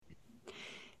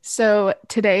So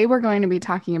today we're going to be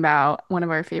talking about one of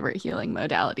our favorite healing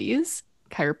modalities,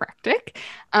 chiropractic.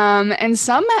 And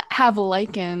some have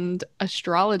likened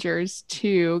astrologers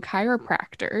to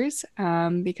chiropractors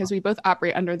because we both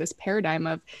operate under this paradigm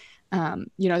of,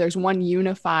 there's one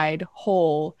unified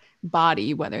whole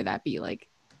body, whether that be like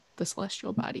the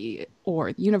celestial body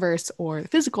or the universe or the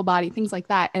physical body, things like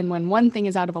that. And when one thing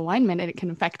is out of alignment, it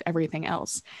can affect everything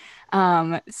else.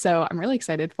 So I'm really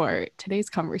excited for today's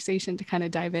conversation to kind of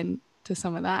dive into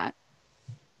some of that.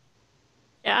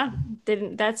 Yeah,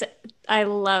 didn't that's I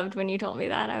loved when you told me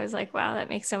that. I was like, wow, that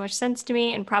makes so much sense to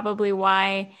me, and probably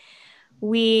why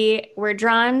we were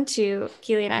drawn to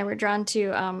Keely and I were drawn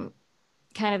to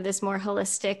kind of this more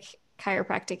holistic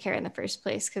chiropractic care in the first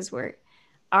place because we're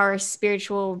our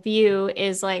spiritual view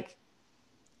is like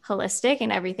holistic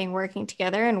and everything working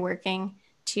together and working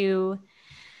to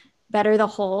better the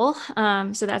whole.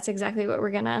 So that's exactly what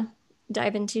we're gonna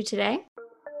dive into today.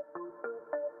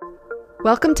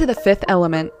 Welcome to the fifth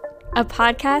element. A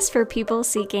podcast for people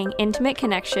seeking intimate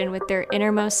connection with their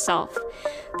innermost self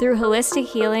through holistic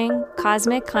healing,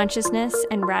 cosmic consciousness,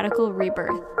 and radical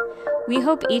rebirth. We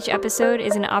hope each episode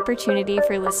is an opportunity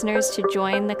for listeners to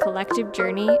join the collective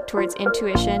journey towards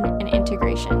intuition and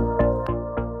integration.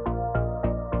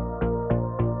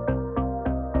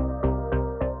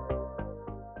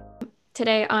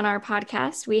 Today on our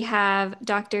podcast, we have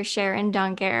Dr. Sharon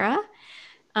Dongarra,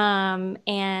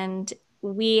 and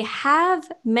we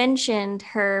have mentioned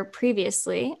her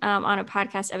previously on a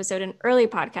podcast episode, an early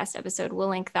podcast episode. We'll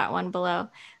link that one below.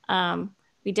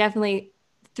 We definitely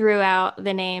threw out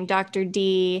the name Dr.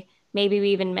 D. Maybe we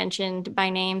even mentioned by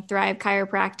name Thrive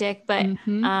Chiropractic, but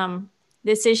Mm-hmm.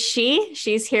 this is she.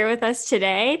 She's here with us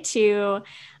today to.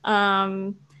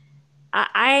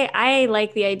 I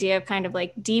like the idea of kind of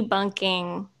like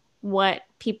debunking what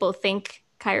people think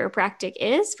chiropractic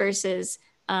is versus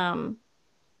what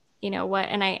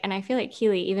and I feel like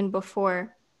Keely, even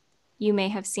before you may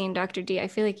have seen Dr. D, I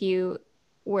feel like you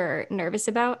were nervous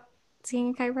about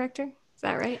seeing a chiropractor. Is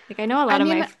that right? Like I know a I lot of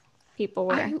mean, people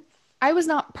were. I I was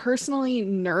not personally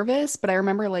nervous, but I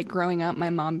remember like growing up, my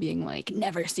mom being like,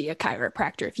 never see a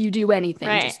chiropractor. If you do anything,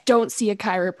 Right. just don't see a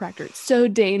chiropractor. It's so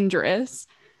dangerous.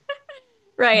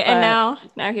 Right. And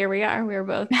But now here we are. We're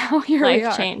both now here we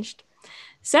life are. changed.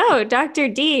 So, Dr.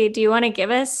 D, do you want to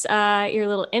give us your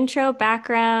little intro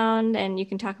background and you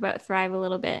can talk about Thrive a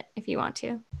little bit if you want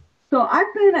to? So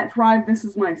I've been at Thrive. This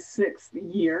is my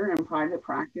 6th year in private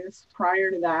practice.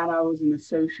 Prior to that, I was an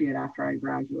associate after I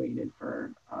graduated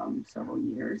for several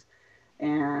years.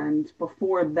 And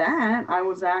before that, I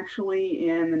was actually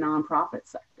in the nonprofit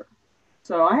sector.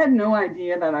 So I had no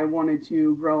idea that I wanted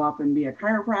to grow up and be a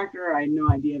chiropractor. I had no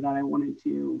idea that I wanted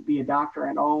to be a doctor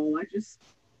at all. I just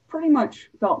pretty much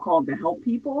felt called to help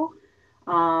people.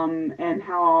 And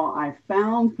how I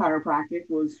found chiropractic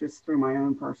was just through my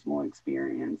own personal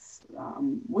experience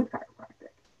with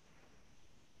chiropractic.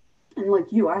 And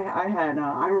like you,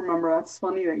 I remember, that's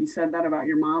funny that you said that about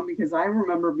your mom, because I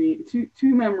remember being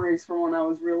two memories from when I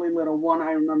was really little. One,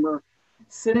 I remember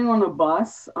sitting on a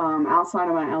bus outside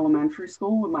of my elementary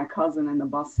school with my cousin in the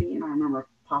bus seat, and I remember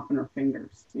popping her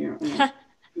fingers.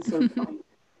 It's so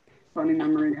funny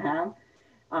memory to have.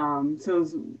 So it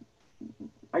was,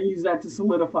 I use that to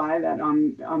solidify that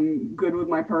I'm good with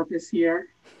my purpose here.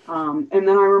 And then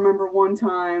I remember one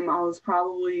time I was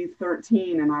probably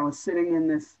 13 and I was sitting in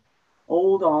this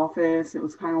old office. It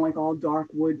was kind of like all dark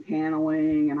wood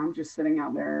paneling, and I'm just sitting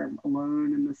out there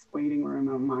alone in this waiting room,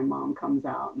 and my mom comes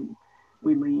out and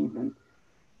we leave. And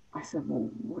I said, well,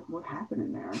 what happened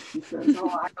in there? She says, oh,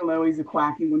 I don't know. He's a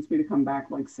quack. He wants me to come back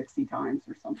like 60 times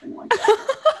or something like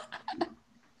that.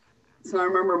 So I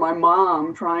remember my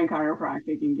mom trying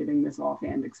chiropractic and getting this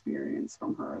offhand experience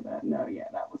from her that no, yeah,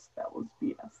 that was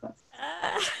BS. That's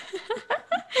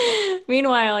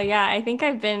Meanwhile, yeah, I think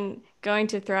I've been going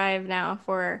to Thrive now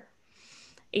for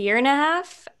a year and a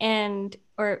half and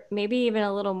or maybe even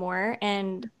a little more.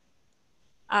 And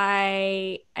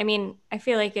I mean, I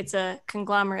feel like it's a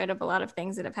conglomerate of a lot of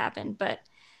things that have happened, but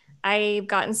I've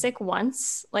gotten sick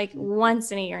once, like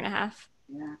once in a year and a half.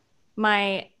 yeah.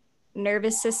 My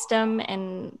nervous system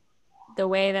and the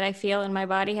way that I feel in my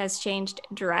body has changed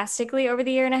drastically over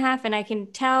the year and a half. And I can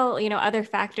tell, other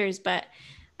factors, but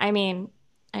I mean,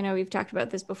 I know we've talked about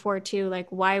this before too. Like,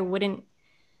 why wouldn't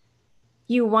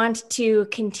you want to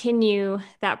continue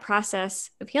that process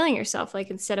of healing yourself? Like,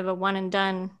 instead of a one and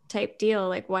done type deal,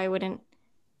 like, why wouldn't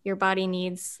your body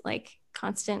needs like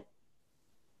constant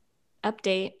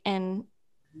update and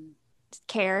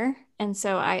care? And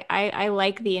so I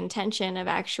like the intention of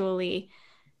actually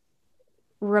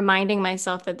reminding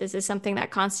myself that this is something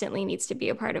that constantly needs to be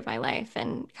a part of my life.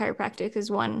 And chiropractic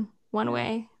is one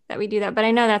way that we do that. But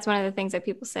I know that's one of the things that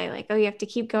people say, like, oh, you have to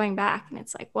keep going back. And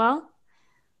it's like, well,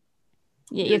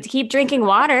 you have to keep drinking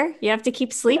water. You have to keep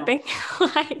Yeah, sleeping.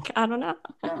 Like, I don't know.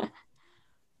 yeah.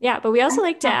 Yeah, but we I also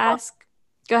like to have fun. ask,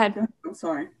 go ahead. I'm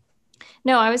sorry.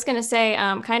 No, I was going to say,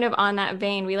 kind of on that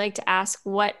vein, we like to ask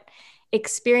what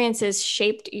experiences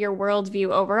shaped your worldview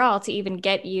overall to even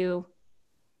get you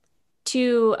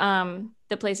to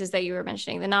the places that you were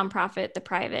mentioning, the nonprofit, the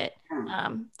private,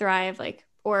 Yeah. Thrive, like,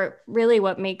 or really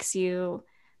what makes you,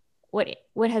 what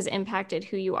has impacted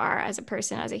who you are as a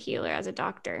person, as a healer, as a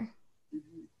doctor.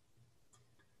 Mhm.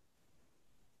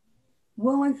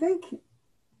 Well,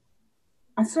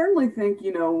 I certainly think,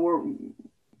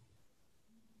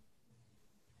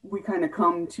 we kind of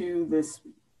come to this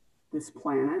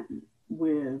planet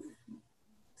with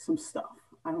some stuff.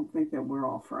 I don't think that we're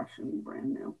all fresh and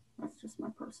brand new. That's just my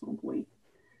personal belief.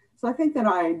 So I think that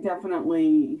I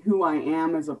definitely, who I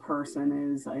am as a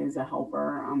person is a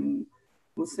helper.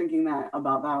 Was thinking that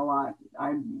about that a lot.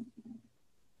 I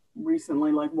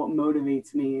recently, like, what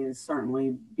motivates me is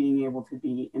certainly being able to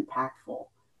be impactful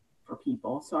for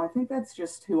people. So I think that's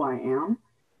just who I am.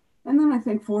 And then I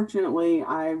think, fortunately,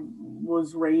 I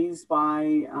was raised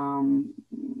by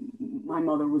my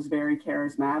mother was very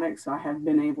charismatic, so I have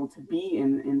been able to be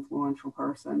an influential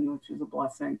person, which is a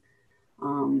blessing.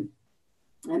 Um,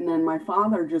 and then my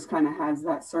father just kind of has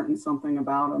that certain something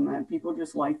about him that people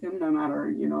just like him no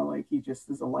matter, like, he just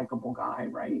is a likable guy,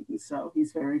 right? And so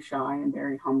he's very shy and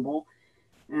very humble.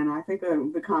 And I think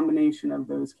the combination of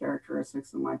those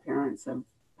characteristics of my parents have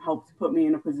helped put me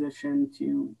in a position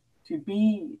to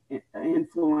be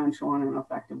influential in an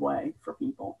effective way for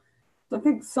people. So I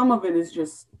think some of it is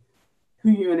just who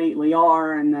you innately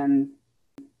are, and then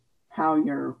how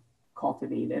you're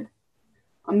cultivated.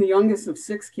 I'm the youngest of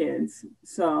 6 kids,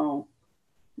 so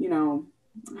you know,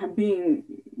 being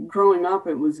growing up,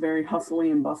 it was very hustly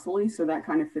and bustly, so that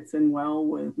kind of fits in well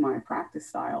with my practice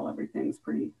style. Everything's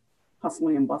pretty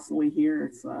hustly and bustly here.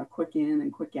 It's quick in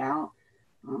and quick out,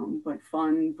 but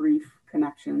fun, brief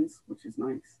connections, which is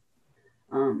nice.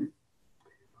 Um,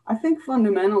 I think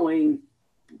fundamentally,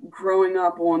 growing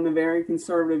up on the very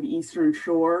conservative Eastern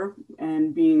Shore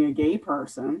and being a gay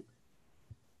person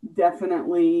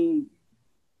definitely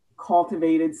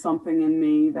cultivated something in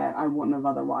me that I wouldn't have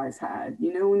otherwise had.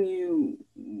 When you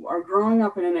are growing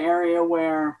up in an area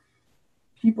where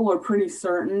people are pretty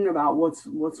certain about what's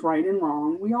right and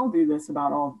wrong, we all do this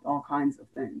about all kinds of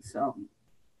things. So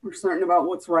we're certain about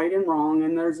what's right and wrong,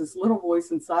 and there's this little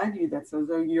voice inside you that says,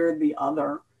 "Oh, you're the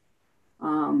other."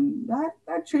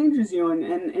 That changes you, and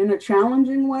in a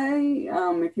challenging way.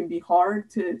 It can be hard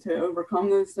to overcome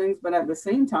those things, but at the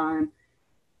same time,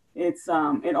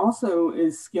 it also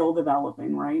is skill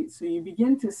developing, right? So you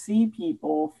begin to see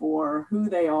people for who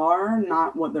they are,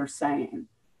 not what they're saying,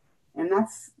 and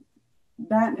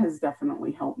that has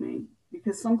definitely helped me,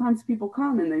 because sometimes people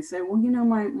come and they say, "Well,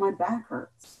 my back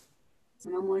hurts,"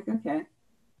 and I'm like, "Okay,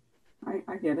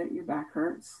 I get it. Your back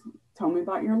hurts. Tell me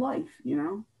about your life.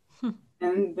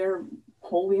 And they're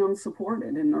wholly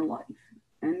unsupported in their life.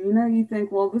 And you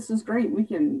think, well, this is great. We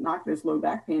can knock this low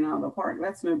back pain out of the park.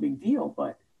 That's no big deal.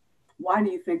 But why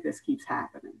do you think this keeps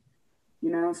happening?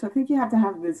 So I think you have to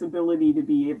have this ability to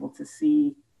be able to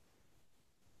see.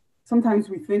 Sometimes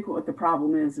we think what the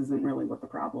problem is isn't really what the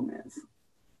problem is.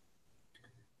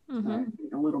 Mm-hmm. So I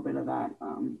think a little bit of that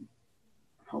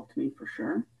helped me for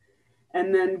sure.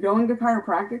 And then going to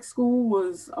chiropractic school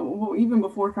was, well, even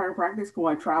before chiropractic school,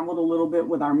 I traveled a little bit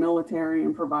with our military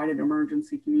and provided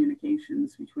emergency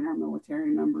communications between our military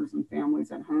members and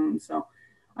families at home. So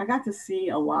I got to see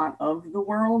a lot of the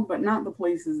world, but not the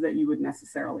places that you would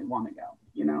necessarily want to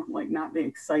go, like not the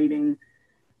exciting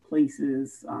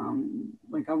places.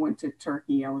 Like I went to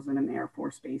Turkey. I was in an Air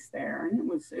Force base there, and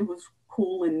it was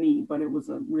cool and neat, but it was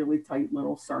a really tight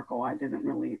little circle. I didn't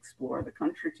really explore the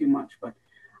country too much, but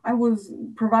I was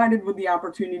provided with the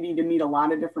opportunity to meet a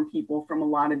lot of different people from a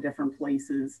lot of different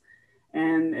places.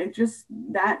 And it just,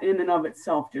 that in and of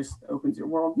itself just opens your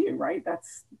worldview, right?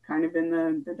 That's kind of in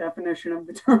the definition of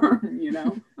the term.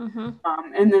 Mm-hmm.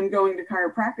 And then going to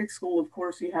chiropractic school, of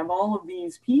course, you have all of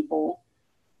these people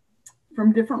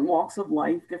from different walks of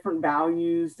life, different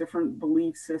values, different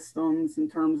belief systems in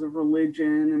terms of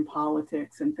religion and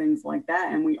politics and things like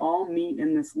that. And we all meet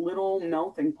in this little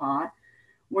melting pot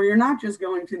where you're not just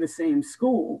going to the same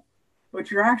school,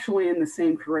 but you're actually in the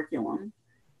same curriculum,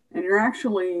 and you're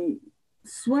actually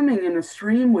swimming in a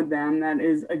stream with them that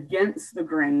is against the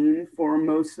grain for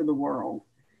most of the world.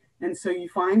 And so you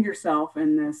find yourself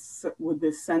with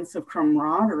this sense of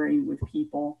camaraderie with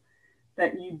people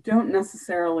that you don't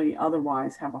necessarily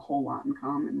otherwise have a whole lot in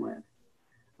common with.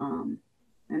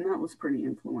 And that was pretty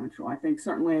influential. I think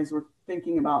certainly as we're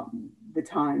thinking about the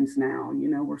times now, you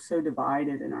know, we're so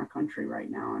divided in our country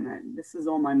right now. And this is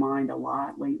on my mind a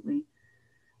lot lately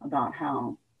about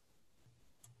how,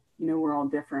 you know, we're all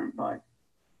different, but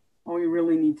all we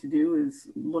really need to do is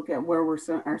look at where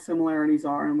our similarities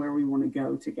are and where we want to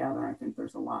go together. I think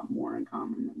there's a lot more in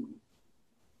common than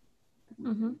we.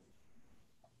 Mm-hmm.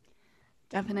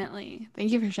 Definitely.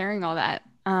 Thank you for sharing all that.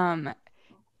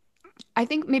 I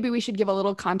think maybe we should give a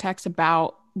little context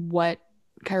about what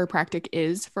chiropractic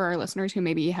is for our listeners who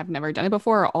maybe have never done it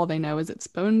before, or all they know is it's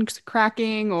bones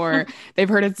cracking, or they've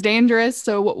heard it's dangerous.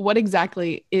 So, what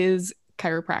exactly is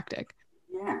chiropractic?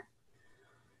 Yeah.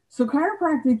 So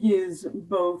chiropractic is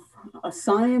both a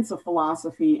science, a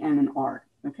philosophy, and an art.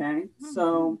 Okay.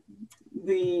 So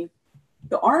the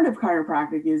art of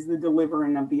chiropractic is the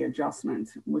delivering of the adjustment,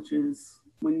 which is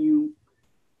when you,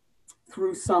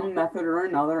 through some method or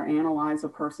another, analyze a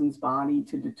person's body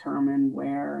to determine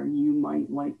where you might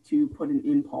like to put an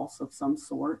impulse of some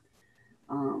sort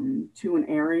to an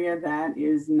area that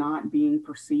is not being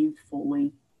perceived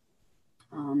fully.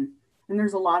 And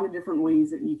there's a lot of different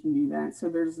ways that you can do that. So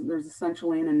there's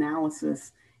essentially an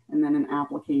analysis and then an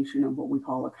application of what we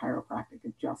call a chiropractic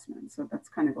adjustment. So that's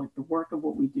kind of like the work of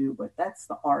what we do, but that's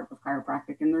the art of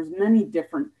chiropractic. And there's many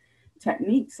different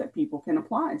techniques that people can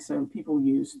apply. So people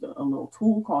use a little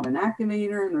tool called an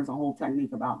activator, and there's a whole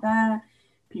technique about that.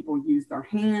 People use their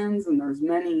hands, and there's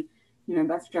many, you know,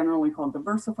 that's generally called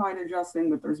diversified adjusting,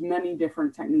 but there's many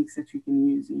different techniques that you can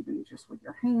use even just with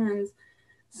your hands.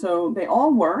 So they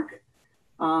all work.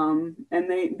 And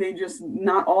they just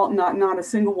not a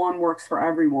single one works for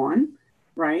everyone,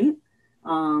 right?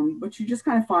 But you just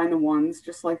kind of find the ones,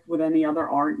 just like with any other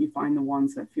art, you find the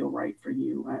ones that feel right for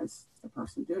you as the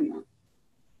person doing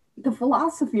it. The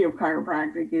philosophy of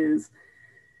chiropractic is,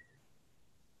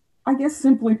 I guess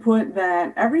simply put,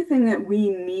 that everything that we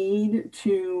need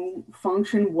to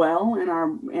function well in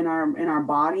our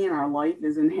body and our life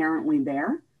is inherently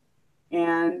there.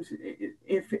 And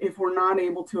if we're not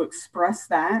able to express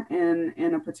that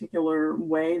in a particular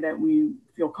way that we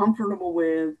feel comfortable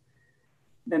with,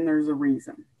 then there's a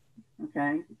reason.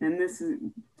 Okay.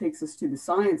 And takes us to the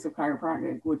science of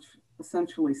chiropractic, which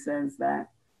essentially says that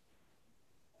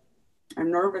our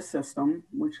nervous system,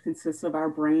 which consists of our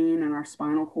brain and our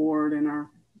spinal cord and our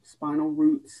spinal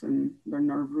roots and the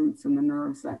nerve roots and the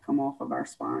nerves that come off of our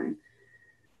spine,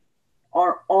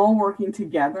 are all working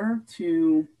together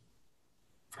to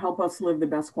help us live the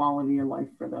best quality of life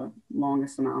for the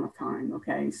longest amount of time.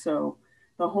 Okay. So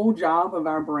the whole job of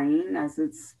our brain, as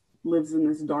it lives in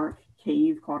this dark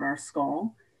cave called our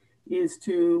skull, is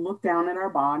to look down at our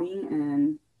body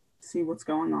and see what's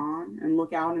going on, and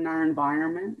look out in our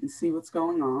environment and see what's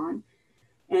going on,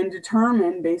 and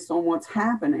determine based on what's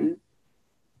happening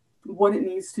what it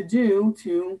needs to do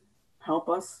to help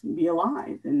us be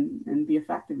alive and be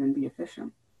effective and be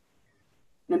efficient.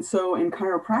 And so in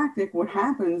chiropractic, what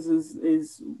happens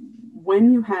is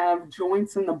when you have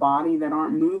joints in the body that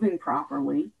aren't moving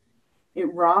properly,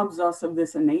 it robs us of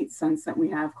this innate sense that we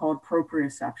have called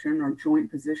proprioception, or joint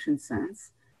position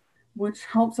sense, which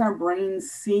helps our brain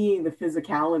see the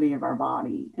physicality of our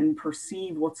body and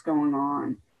perceive what's going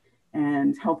on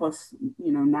and help us,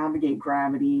 you know, navigate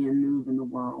gravity and move in the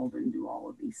world and do all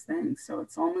of these things. So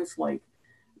it's almost like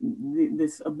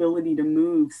this ability to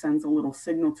move sends a little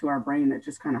signal to our brain that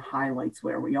just kind of highlights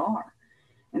where we are.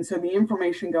 And so the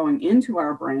information going into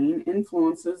our brain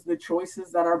influences the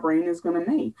choices that our brain is going to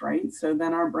make, right? So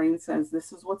then our brain says,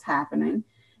 this is what's happening.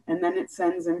 And then it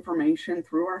sends information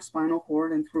through our spinal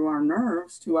cord and through our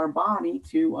nerves to our body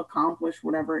to accomplish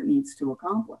whatever it needs to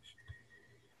accomplish.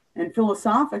 And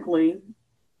philosophically,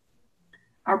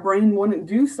 our brain wouldn't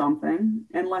do something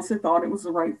unless it thought it was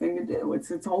the right thing to do.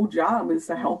 Its whole job is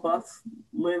to help us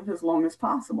live as long as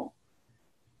possible.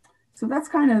 So that's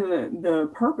kind of the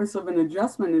purpose of an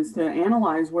adjustment, is to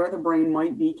analyze where the brain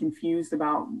might be confused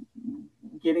about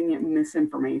getting it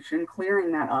misinformation,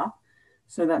 clearing that up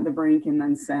so that the brain can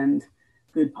then send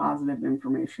good positive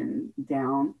information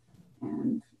down.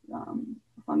 And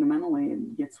fundamentally,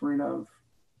 it gets rid of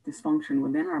dysfunction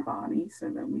within our body so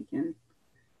that we can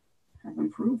have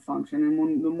improved function. And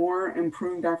when the more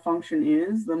improved our function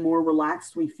is, the more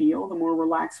relaxed we feel. The more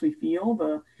relaxed we feel,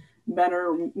 the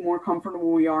better, more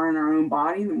comfortable we are in our own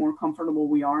body, the more comfortable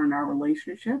we are in our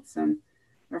relationships, and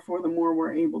therefore the more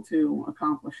we're able to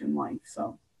accomplish in life.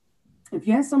 So if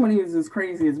you have somebody who's as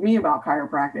crazy as me about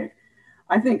chiropractic,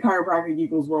 I think chiropractic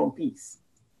equals world peace.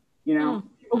 You know,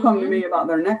 People come to me about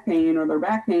their neck pain or their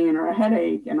back pain or a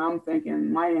headache, and I'm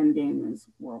thinking my end game is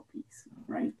world peace,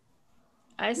 right?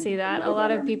 I see that. A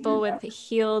lot of people with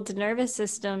healed nervous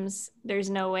systems, there's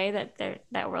no way that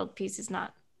that world peace is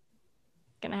not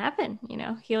going to happen. You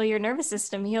know, heal your nervous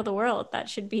system, heal the world. That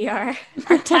should be our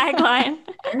tagline.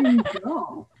 There you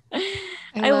go.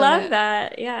 I love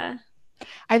that. Yeah.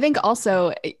 I think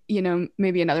also,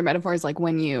 maybe another metaphor is like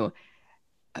when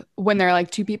there are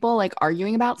like two people like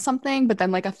arguing about something, but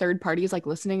then like a third party is like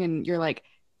listening and you're like,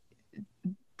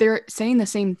 they're saying the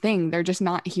same thing. They're just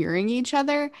not hearing each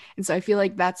other. And so I feel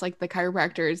like that's like the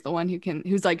chiropractor is the one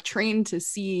who's like trained to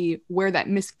see where that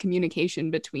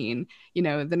miscommunication between,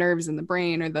 the nerves in the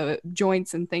brain or the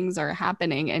joints and things are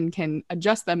happening and can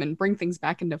adjust them and bring things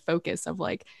back into focus of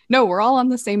like, no, we're all on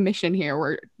the same mission here.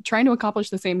 We're trying to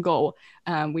accomplish the same goal.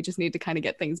 We just need to kind of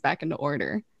get things back into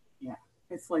order. Yeah.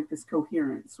 It's like this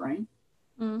coherence, right?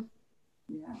 Mm.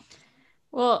 Yeah.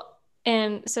 Well,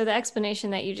 and so the explanation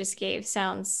that you just gave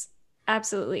sounds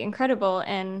absolutely incredible.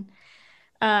 And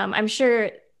I'm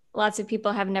sure lots of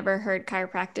people have never heard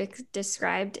chiropractic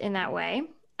described in that way.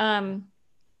 But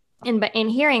in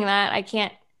hearing that, I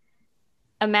can't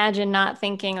imagine not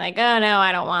thinking like, oh no,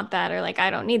 I don't want that, or like, I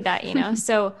don't need that,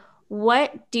 So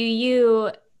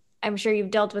I'm sure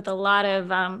you've dealt with a lot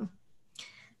of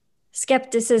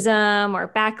skepticism or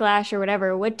backlash or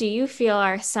whatever. What do you feel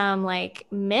are some like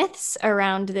myths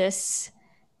around this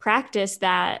practice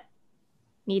that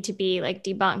need to be like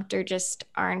debunked or just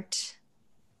aren't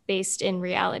based in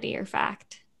reality or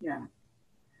fact? Yeah.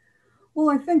 Well,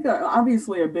 I think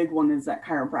obviously a big one is that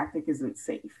chiropractic isn't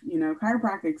safe.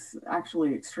 Chiropractic's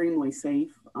actually extremely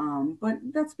safe, but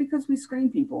that's because we screen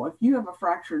people. If you have a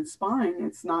fractured spine,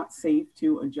 it's not safe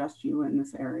to adjust you in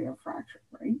this area of fracture,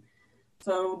 right?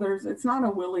 So it's not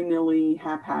a willy-nilly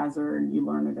haphazard, you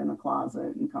learn it in a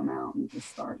closet and come out and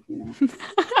just start, doing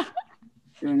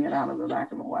it out of the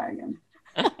back of a wagon.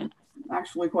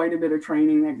 Actually quite a bit of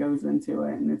training that goes into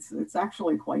it, and it's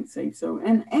actually quite safe. So,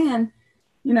 and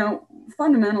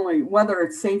fundamentally, whether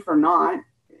it's safe or not,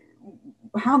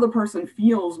 how the person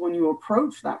feels when you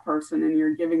approach that person and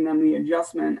you're giving them the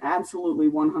adjustment absolutely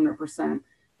 100%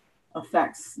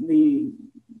 affects the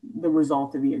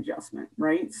result of the adjustment,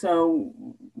 right? So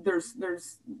there's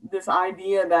this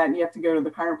idea that you have to go to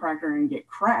the chiropractor and get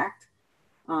cracked,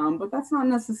 but that's not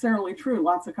necessarily true.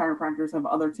 Lots of chiropractors have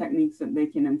other techniques that they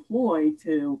can employ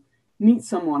to meet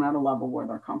someone at a level where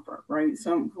they're comfort, right?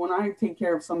 So when I take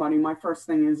care of somebody, my first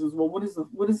thing is well,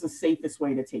 what is the safest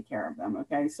way to take care of them?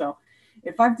 Okay, so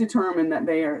if I've determined that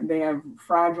they have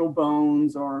fragile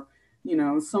bones or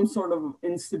some sort of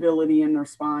instability in their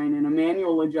spine and a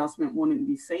manual adjustment wouldn't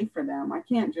be safe for them, I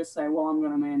can't just say, well, I'm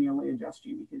going to manually adjust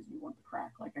you because you want the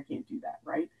crack. Like, I can't do that,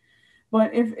 right?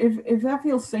 But if that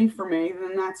feels safe for me,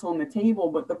 then that's on the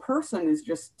table. But the person is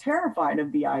just terrified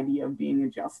of the idea of being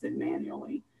adjusted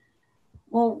manually.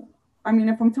 Well, I mean,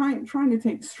 if I'm trying to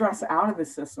take stress out of the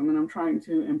system and I'm trying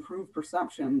to improve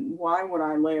perception, why would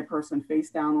I lay a person face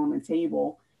down on the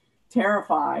table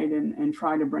terrified and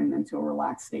try to bring them to a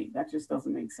relaxed state? That just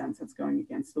doesn't make sense. It's going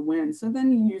against the wind. So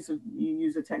then you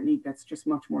use a technique that's just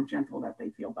much more gentle that they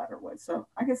feel better with. So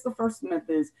I guess the first myth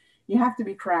is you have to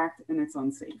be cracked and it's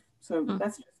unsafe. So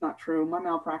that's just not true. My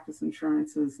malpractice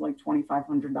insurance is like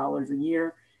 $2,500 a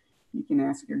year. You can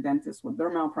ask your dentist what their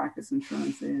malpractice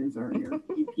insurance is, or your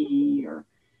GP, or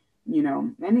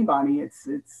anybody. It's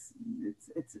a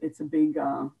big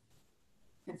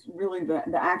it's really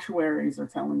the actuaries are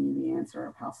telling you the answer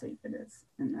of how safe it is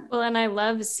in that. Well, and I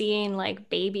love seeing like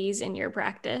babies in your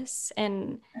practice,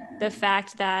 and the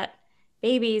fact that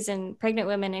babies and pregnant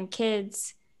women and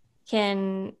kids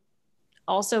can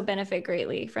also benefit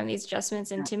greatly from these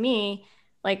adjustments. And to me,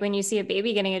 like when you see a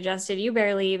baby getting adjusted, you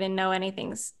barely even know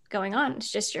anything's going on.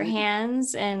 It's just your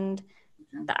hands and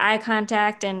the eye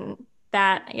contact, and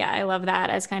that, yeah, I love that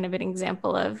as kind of an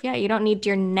example of, you don't need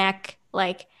your neck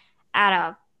like at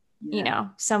a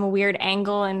some weird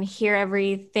angle and hear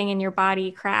everything in your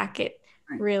body crack. It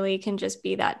really can just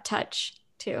be that touch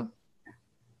too.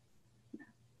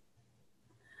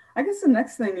 I guess the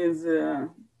next thing is that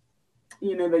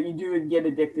you do get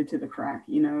addicted to the crack,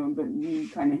 but you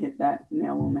kind of hit that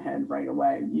nail on the head right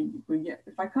away.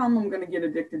 If I come, I'm going to get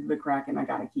addicted to the crack and I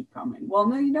got to keep coming. Well,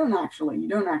 no, you don't actually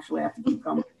have to keep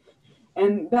coming.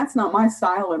 And that's not my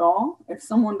style at all. If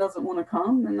someone doesn't want to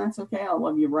come, then that's okay. I'll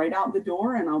love you right out the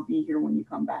door and I'll be here when you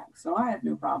come back. So I have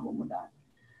no problem with that.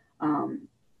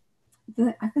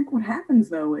 I think what happens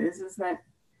though is that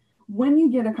when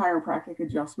you get a chiropractic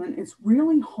adjustment, it's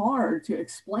really hard to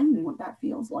explain what that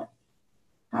feels like.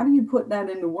 How do you put that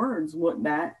into words, what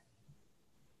that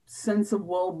sense of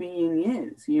well-being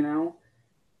is,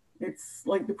 It's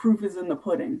like the proof is in the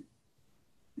pudding,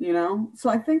 you know? So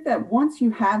I think that once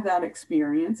you have that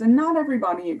experience, and not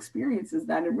everybody experiences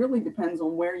that, it really depends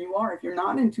on where you are. If you're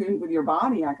not in tune with your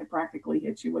body, I could practically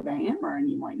hit you with a hammer and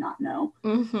you might not know,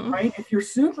 right? If you're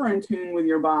super in tune with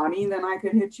your body, then I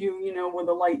could hit you, you know, with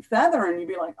a light feather and you'd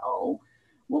be like, oh,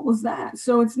 what was that?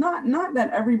 So it's not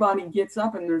that everybody gets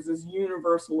up and there's this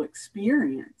universal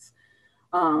experience.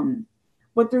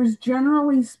 But there's,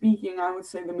 generally speaking, I would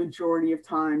say the majority of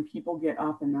time people get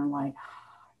up and they're like,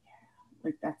 oh, yeah,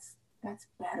 like that's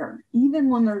better, even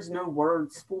when there's no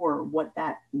words for what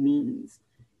that means,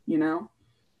 you know?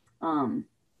 And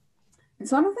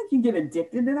so I don't think you get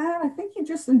addicted to that. I think you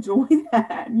just enjoy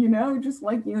that, you know, just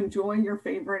like you enjoy your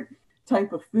favorite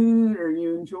type of food, or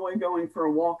you enjoy going for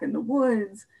a walk in the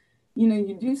woods. You know,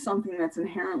 you do something that's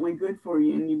inherently good for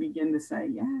you and you begin to say,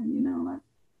 yeah, you know,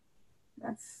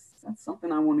 that's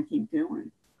something I want to keep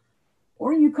doing.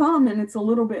 Or you come and it's a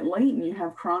little bit late and you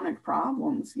have chronic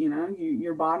problems, you know,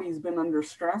 your body's been under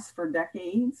stress for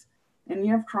decades and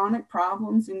you have chronic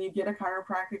problems, and you get a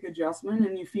chiropractic adjustment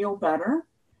and you feel better,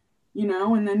 you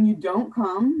know, and then you don't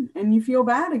come and you feel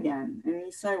bad again. And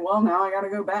you say, well, now I got to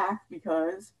go back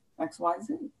because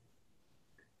XYZ.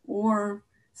 Or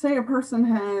say a person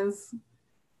has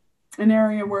an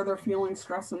area where they're feeling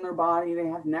stress in their body, they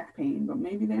have neck pain, but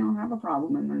maybe they don't have a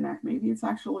problem in their neck. Maybe it's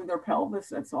actually their pelvis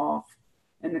that's off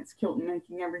and it's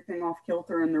making everything off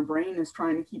kilter, and their brain is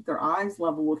trying to keep their eyes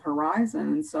level with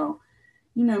horizon. And so,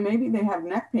 you know, maybe they have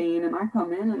neck pain and I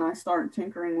come in and I start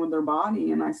tinkering with their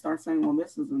body and I start saying, well,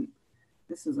 this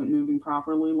isn't moving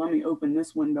properly. Let me open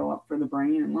this window up for the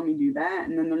brain and let me do that.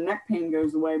 And then their neck pain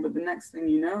goes away. But the next thing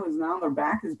you know is now their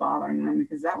back is bothering them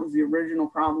because that was the original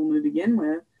problem to begin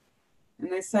with.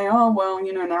 And they say, oh, well,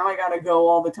 you know, now I got to go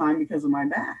all the time because of my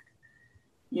back,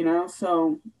 you know?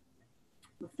 So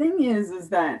the thing is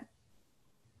that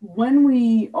when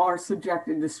we are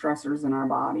subjected to stressors in our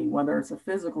body, whether it's a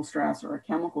physical stress or a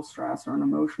chemical stress or an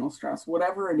emotional stress,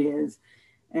 whatever it is,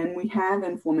 and we have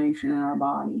inflammation in our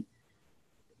body,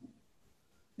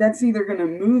 that's either going to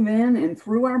move in and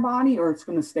through our body, or it's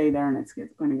going to stay there and it's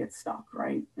going to get stuck,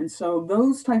 right? And so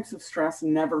those types of stress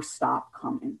never stop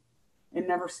coming. It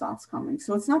never stops coming.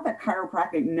 So it's not that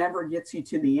chiropractic never gets you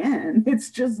to the end. It's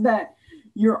just that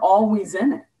you're always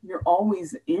in it. You're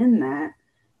always in that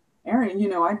area. You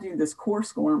know, I do this core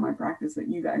score in my practice that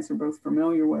you guys are both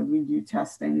familiar with. We do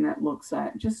testing that looks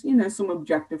at just, you know, some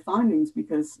objective findings,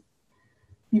 because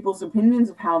people's opinions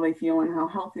of how they feel and how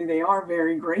healthy they are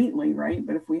vary greatly, right?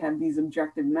 But if we have these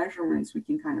objective measurements, we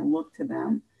can kind of look to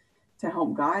them to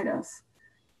help guide us.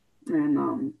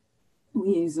 And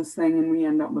we use this thing and we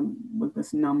end up with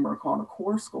this number called a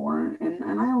core score. And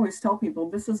I always tell people,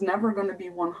 this is never going to be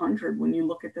 100. When you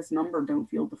look at this number, don't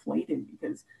feel deflated,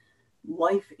 because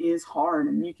life is hard,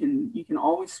 and you can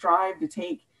always strive to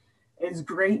take as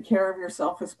great care of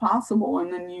yourself as possible.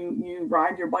 And then you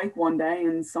ride your bike one day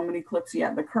and somebody clips you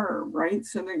at the curb, right?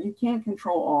 So that you can't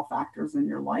control all factors in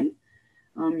your life.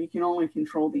 You can only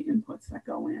control the inputs that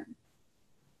go in.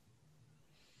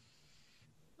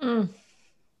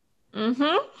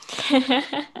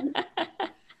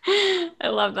 I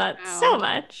love that so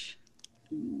much.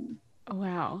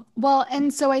 Wow. Well,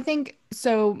 and so I think,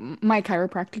 so my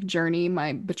chiropractic journey,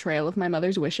 my betrayal of my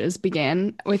mother's wishes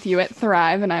began with you at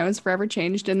Thrive, and I was forever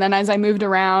changed. And then as I moved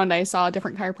around, I saw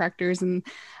different chiropractors and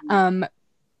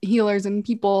healers and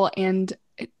people, and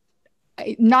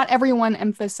not everyone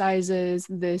emphasizes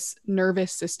this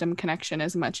nervous system connection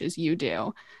as much as you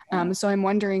do. So I'm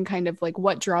wondering kind of like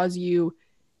what draws you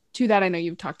to that. I know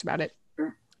you've talked about it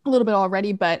a little bit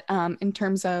already, but in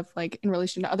terms of like in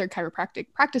relation to other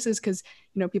chiropractic practices, because,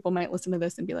 you know, people might listen to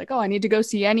this and be like, oh, I need to go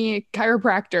see any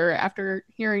chiropractor after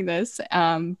hearing this,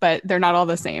 but they're not all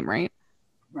the same, right?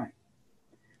 Right.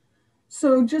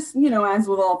 So just, you know, as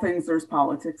with all things, there's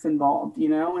politics involved, you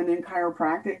know, and in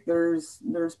chiropractic, there's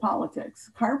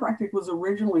politics. Chiropractic was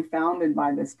originally founded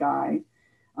by this guy.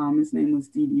 His name was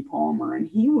D.D. Palmer, and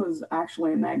he was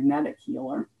actually a magnetic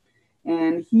healer.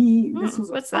 And this was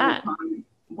what's that?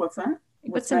 What's that?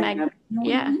 What's a magnetic?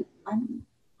 Yeah. I'm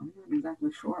not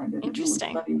exactly sure. I didn't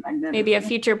Interesting. really study magnetic. Maybe a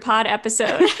future pod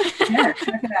episode. Yeah,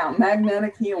 check it out.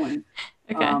 Magnetic healing.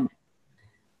 Okay.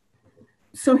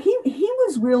 So he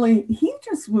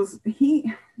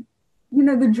you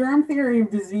know, the germ theory of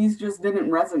disease just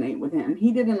didn't resonate with him.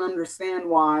 He didn't understand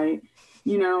why,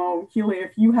 you know, Keely,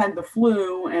 if you had the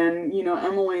flu and, you know,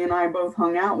 Emily and I both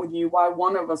hung out with you, why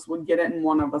one of us would get it and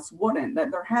one of us wouldn't. That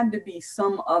there had to be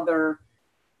some other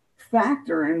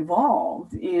factor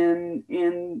involved in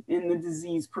the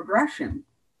disease progression.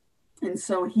 And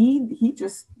so he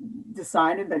just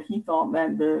decided that he thought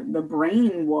that the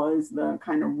brain was the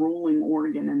kind of ruling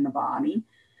organ in the body.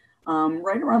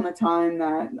 Right around the time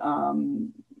that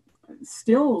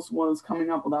Stills was coming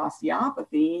up with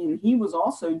osteopathy, and he was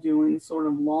also doing sort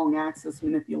of long axis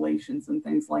manipulations and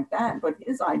things like that. But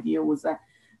his idea was that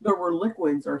there were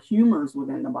liquids or humors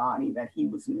within the body that he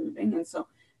was moving. And so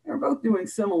they're both doing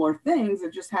similar things.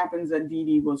 It just happens that Dee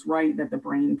Dee was right, that the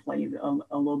brain played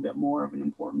a little bit more of an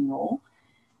important role.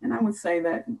 And I would say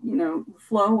that,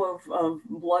 flow of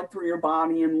blood through your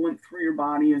body and lymph through your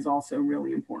body is also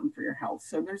really important for your health.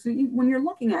 So when you're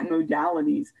looking at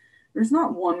modalities, there's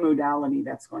not one modality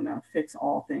that's going to fix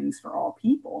all things for all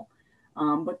people.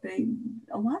 But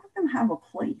a lot of them have a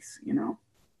place.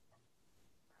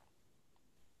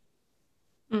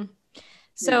 Mm.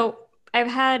 So I've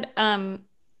had,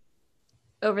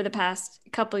 over the past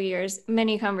couple years,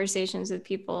 many conversations with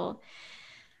people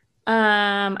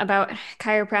about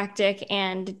chiropractic,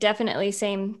 and definitely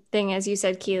same thing as you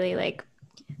said, Keely, like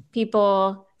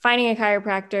people finding a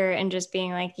chiropractor and just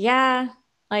being like, yeah,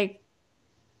 like,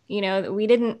 we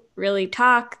didn't really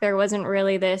talk. There wasn't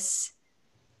really this,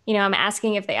 I'm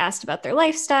asking if they asked about their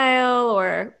lifestyle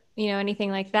or,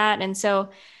 anything like that. And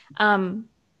so,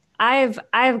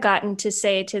 I've gotten to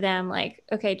say to them like,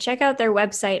 okay, check out their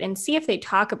website and see if they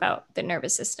talk about the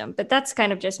nervous system. But that's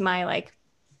kind of just my like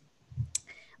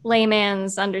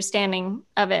layman's understanding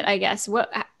of it, I guess.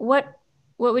 What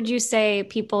would you say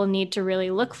people need to really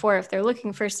look for if they're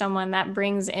looking for someone that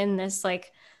brings in this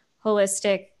like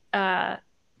holistic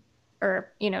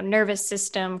or nervous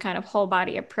system kind of whole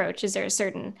body approach? Is there a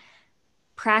certain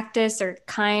practice or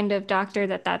kind of doctor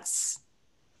that's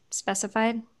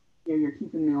specified? Yeah, you're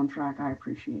keeping me on track. I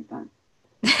appreciate that.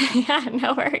 Yeah,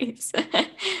 no worries.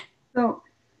 So,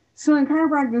 so in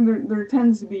chiropractic, there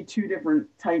tends to be two different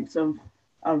types of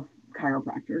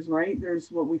chiropractors, right?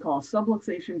 There's what we call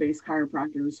subluxation-based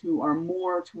chiropractors who are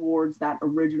more towards that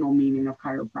original meaning of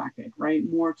chiropractic, right?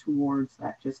 More towards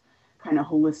that just kind of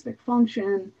holistic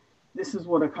function. This is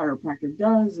what a chiropractor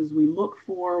does is we look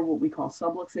for what we call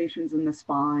subluxations in the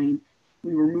spine.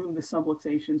 We remove the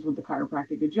subluxations with the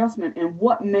chiropractic adjustment, and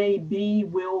what may be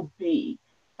will be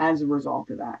as a result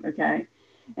of that, okay?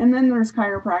 And then there's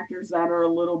chiropractors that are a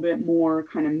little bit more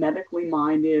kind of medically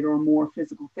minded or more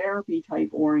physical therapy type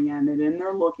oriented, and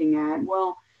they're looking at,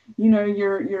 well,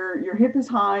 your hip is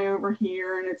high over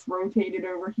here and it's rotated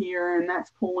over here, and that's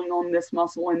pulling on this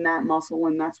muscle and that muscle,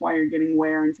 and that's why you're getting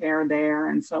wear and tear there.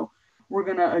 And so we're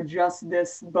going to adjust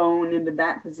this bone into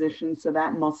that position so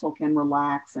that muscle can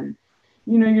relax. And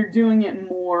you're doing it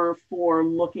more for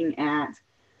looking at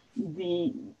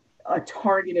a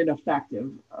targeted effect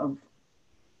of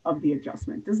the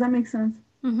adjustment. Does that make sense?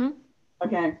 Mm-hmm.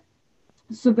 Okay.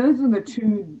 So those are the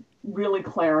two really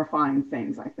clarifying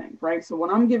things, I think, right? So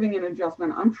when I'm giving an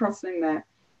adjustment, I'm trusting that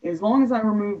as long as I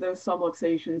remove those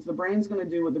subluxations, the brain's going to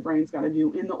do what the brain's got to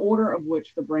do in the order of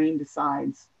which the brain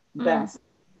decides best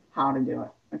how to do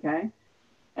it. Okay.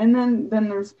 And then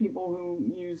there's people who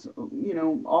use,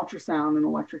 ultrasound and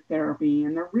electric therapy,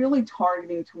 and they're really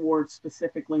targeting towards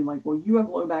specifically like, well, you have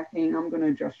low back pain, I'm going to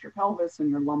adjust your pelvis and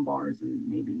your lumbars and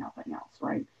maybe nothing else,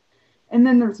 right? And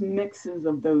then there's mixes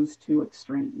of those two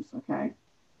extremes, okay?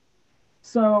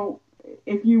 So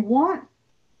if you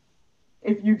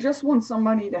just want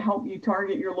somebody to help you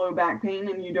target your low back pain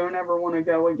and you don't ever want to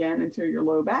go again until your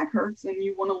low back hurts, then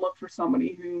you want to look for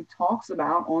somebody who talks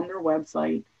about on their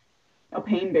website a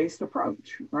pain-based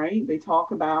approach, right? They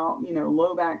talk about,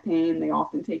 low back pain. They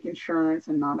often take insurance,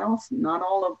 and not all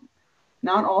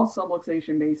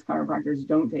subluxation-based chiropractors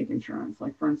don't take insurance.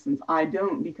 Like, for instance, I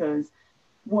don't, because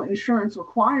what insurance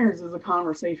requires is a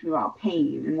conversation about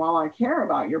pain. And while I care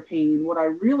about your pain, what I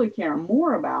really care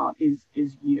more about is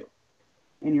you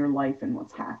and your life and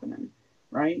what's happening,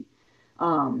 right?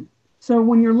 So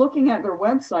when you're looking at their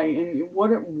website, and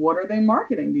what are they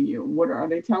marketing to you? What are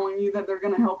they telling you that they're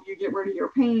going to help you get rid of your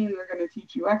pain? They're going to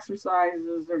teach you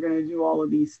exercises. They're going to do all of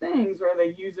these things. Or are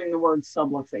they using the word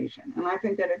subluxation? And I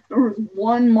think that if there was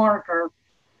one marker,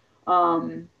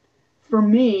 for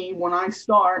me, when I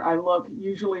start, I look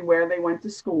usually where they went to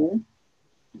school.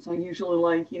 So usually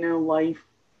like,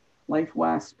 Life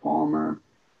West, Palmer,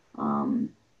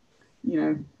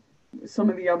 some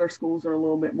of the other schools are a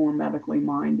little bit more medically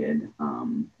minded.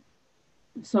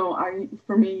 So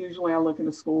for me, usually I look at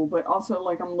a school, but also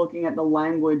like I'm looking at the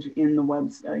language in the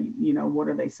website. What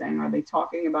are they saying? Are they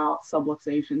talking about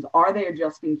subluxations? Are they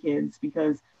adjusting kids?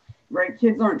 Because, right,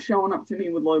 kids aren't showing up to me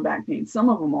with low back pain. Some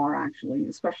of them are actually,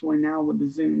 especially now with the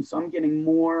Zoom. So I'm getting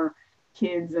more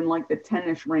kids in like the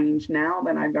 10ish range now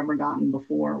than I've ever gotten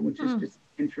before, which is just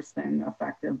interesting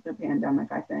effect of the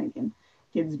pandemic, I think, and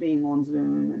kids being on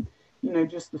Zoom and, you know,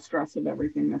 just the stress of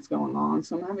everything that's going on.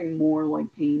 So I'm having more like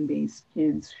pain-based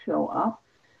kids show up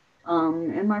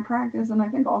in my practice. And I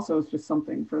think also it's just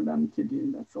something for them to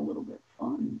do that's a little bit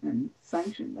fun and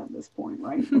sanctioned at this point,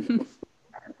 right?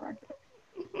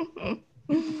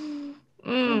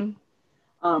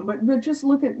 But just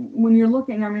look at when you're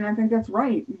looking. I mean, I think that's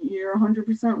right. You're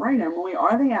 100% right, Emily.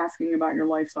 Are they asking about your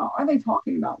lifestyle? Are they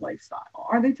talking about lifestyle?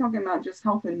 Are they talking about just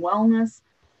health and wellness?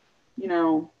 You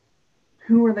know,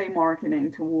 who are they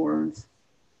marketing towards?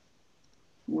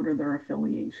 What are their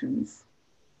affiliations?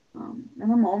 And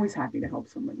I'm always happy to help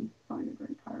somebody find a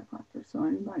great chiropractor. So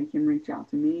anybody can reach out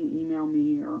to me, email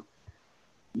me, or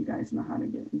you guys know how to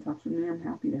get in touch with me. I'm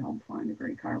happy to help find a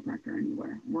great chiropractor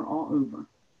anywhere. We're all over.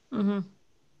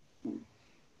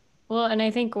 Well, and I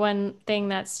think one thing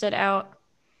that stood out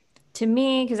to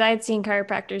me, because I had seen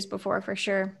chiropractors before for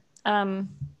sure, and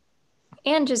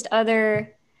just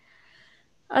other,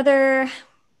 I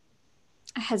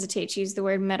hesitate to use the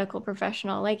word medical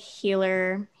professional, like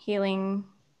healing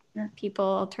people,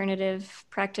 alternative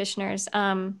practitioners.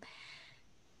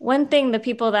 One thing the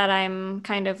people that I'm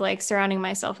kind of like surrounding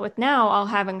myself with now all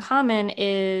have in common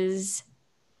is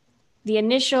the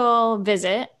initial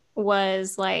visit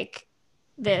was like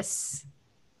this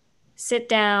sit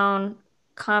down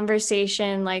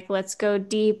conversation, like let's go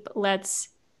deep, let's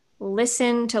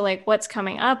listen to like what's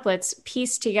coming up, let's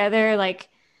piece together like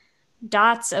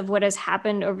dots of what has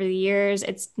happened over the years.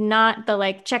 It's not the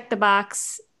like check the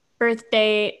box birth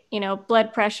date, you know,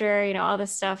 blood pressure, you know, all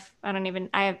this stuff.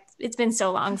 It's been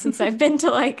so long since I've been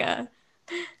to like a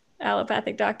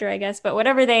allopathic doctor, I guess, but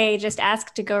whatever they just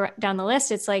ask to go down the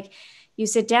list, it's like you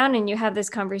sit down and you have this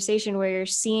conversation where you're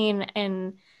seen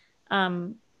and,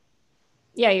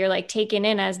 you're like taken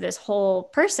in as this whole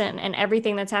person, and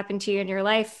everything that's happened to you in your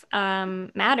life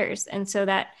matters. And so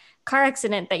that car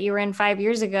accident that you were in 5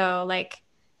 years ago, like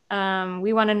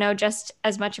we want to know just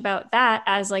as much about that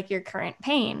as like your current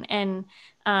pain. And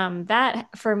that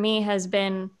for me has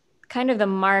been kind of the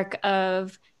mark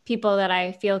of people that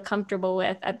I feel comfortable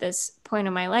with at this point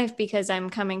in my life, because I'm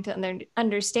coming to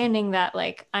understanding that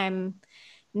like I'm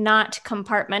not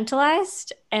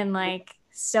compartmentalized, and like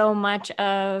so much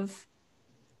of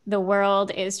the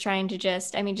world is trying to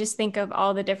just think of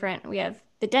all the different, we have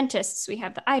the dentists, we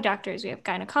have the eye doctors, we have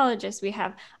gynecologists, we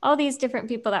have all these different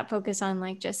people that focus on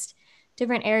like just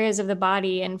different areas of the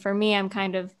body. And for me, I'm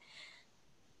kind of,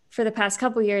 for the past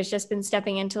couple years, just been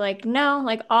stepping into like, no,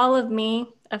 like all of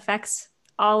me affects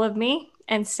all of me.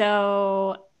 And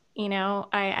so, you know,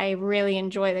 I really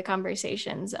enjoy the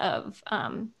conversations of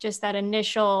just that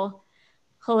initial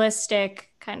holistic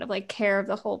kind of like care of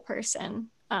the whole person.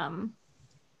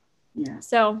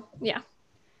 So, yeah.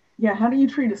 Yeah, how do you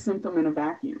treat a symptom in a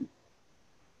vacuum?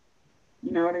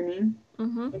 You know what I mean?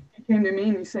 Mm-hmm. If you came to me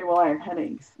and you say, well, I have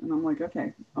headaches. And I'm like,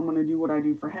 okay, I'm going to do what I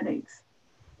do for headaches.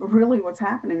 But really what's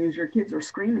happening is your kids are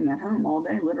screaming at home all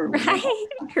day, literally.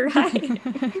 Right.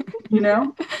 You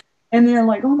know? And they're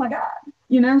like, oh my God.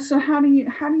 You know, so how do you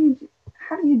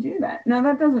do that? Now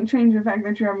that doesn't change the fact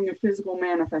that you're having a physical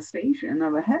manifestation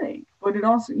of a headache. But it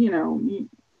also, you know,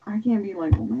 I can't be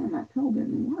like, well, man, that pill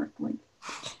didn't work. Like,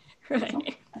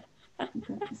 right.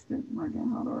 That just didn't work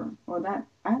out, or that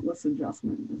atlas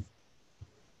adjustment just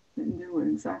didn't do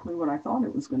exactly what I thought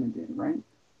it was going to do, right?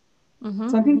 Mm-hmm.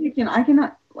 So I think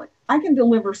I can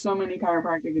deliver so many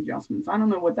chiropractic adjustments. I don't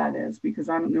know what that is because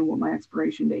I don't know what my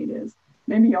expiration date is.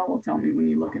 Maybe y'all will tell me when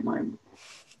you look at my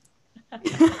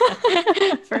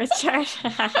first chart.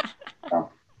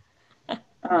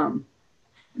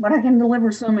 But I can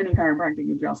deliver so many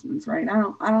chiropractic adjustments, right?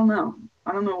 I don't know.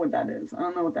 I don't know what that is. I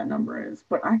don't know what that number is,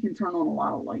 but I can turn on a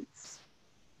lot of lights.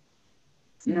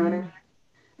 You know what I mean?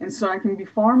 And so I can be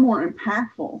far more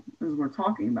impactful, as we're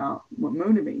talking about what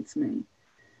motivates me.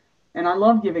 And I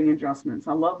love giving adjustments.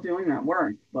 I love doing that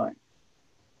work, but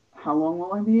how long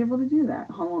will I be able to do that?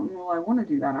 How long will I want to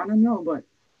do that? I don't know. But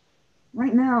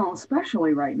right now,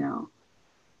 especially right now,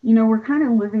 you know, we're kind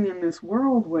of living in this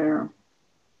world where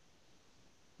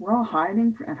we're all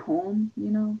hiding at home, you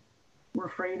know. We're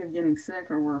afraid of getting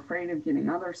sick, or we're afraid of getting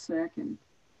others sick. And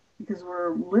because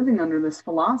we're living under this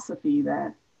philosophy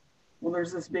that, well,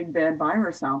 there's this big bad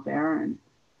virus out there and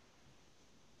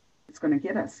it's going to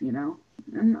get us, you know.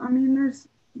 And I mean,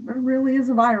 there really is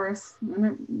a virus, and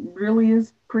it really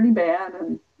is pretty bad,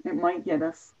 and it might get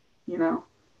us, you know.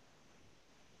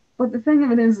 But the thing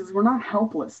of it is we're not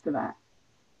helpless to that.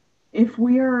 If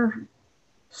we are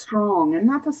strong, and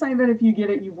not to say that if you get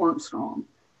it, you weren't strong,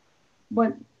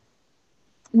 but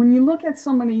when you look at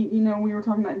somebody, we were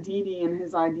talking about Didi and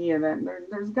his idea that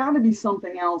there's got to be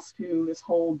something else to this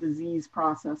whole disease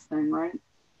process thing, right?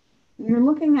 You're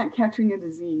looking at catching a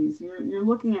disease. You're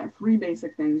looking at three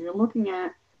basic things. You're looking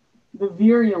at the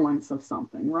virulence of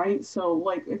something, right? So,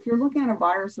 like, if you're looking at a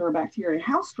virus or a bacteria,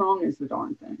 how strong is the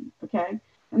darn thing? Okay,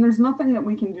 and there's nothing that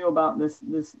we can do about this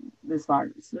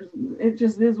virus. It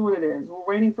just is what it is. We're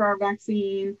waiting for our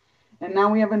vaccine, and now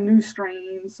we have a new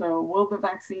strain. So, will the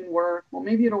vaccine work? Well,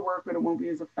 maybe it'll work, but it won't be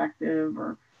as effective,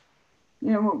 or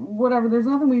whatever. There's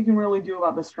nothing we can really do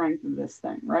about the strength of this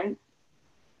thing, right?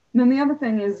 And then the other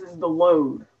thing is the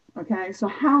load. Okay, so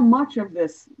how much of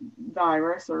this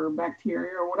virus or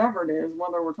bacteria or whatever it is,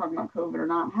 whether we're talking about COVID or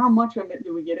not, how much of it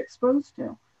do we get exposed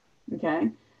to? Okay,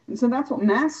 and so that's what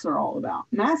masks are all about.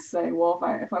 Masks say, well,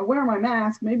 if I wear my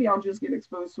mask, maybe I'll just get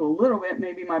exposed to a little bit.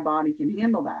 Maybe my body can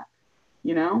handle that,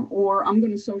 or I'm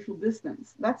going to social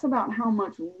distance. That's about how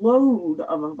much load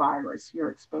of a virus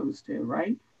you're exposed to,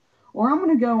 right? Or I'm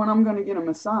going to go and I'm going to get a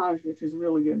massage, which is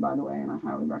really good, by the way, and I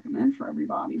highly recommend for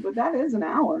everybody. But that is an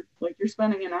hour. Like, you're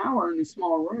spending an hour in a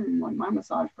small room. Like, my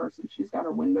massage person, she's got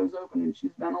her windows open and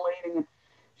she's ventilating and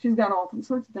she's got all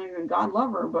sorts of things, and God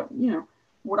love her. But,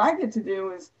 what I get to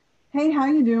do is, hey, how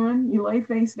you doing? You lay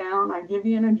face down. I give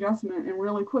you an adjustment, and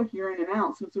really quick, you're in and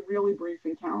out. So it's a really brief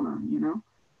encounter.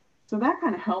 So that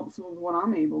kind of helps with what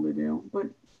I'm able to do. But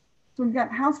so we've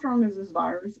got how strong is this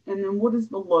virus, and then what is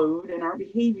the load, and our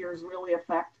behaviors really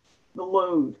affect the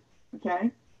load,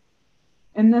 okay?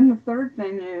 And then the third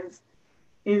thing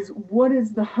is what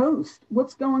is the host?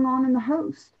 What's going on in the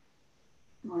host,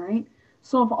 all right?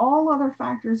 So if all other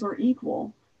factors are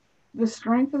equal, the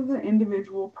strength of the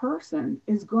individual person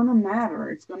is going to matter.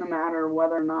 It's going to matter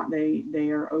whether or not they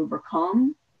are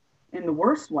overcome in the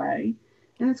worst way,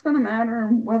 and it's going to matter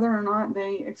whether or not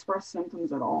they express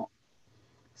symptoms at all.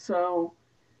 So,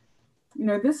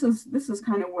 this is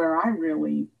kind of where I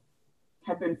really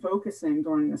have been focusing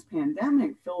during this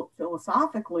pandemic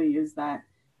philosophically, is that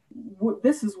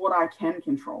this is what I can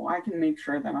control. I can make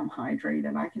sure that I'm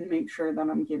hydrated. I can make sure that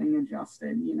I'm getting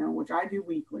adjusted, which I do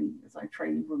weekly as I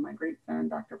train with my great friend,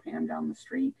 Dr. Pam, down the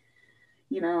street.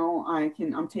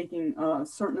 I'm taking a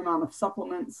certain amount of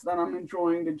supplements that I'm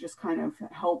enjoying to just kind of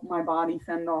help my body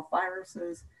fend off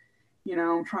viruses.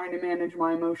 I'm trying to manage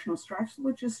my emotional stress,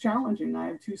 which is challenging. I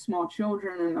have two small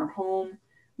children and they're home.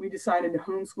 We decided to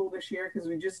homeschool this year because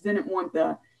we just didn't want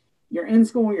you're in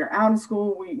school, you're out of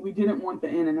school. We didn't want the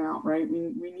in and out, right?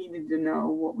 We needed to know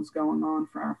what was going on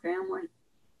for our family.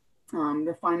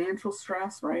 The financial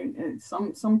stress, right?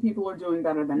 Some people are doing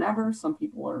better than ever. Some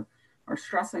people are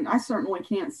stressing. I certainly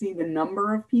can't see the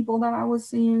number of people that I was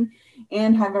seeing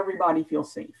and have everybody feel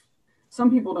safe. Some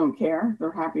people don't care.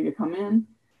 They're happy to come in.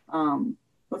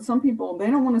 But some people, they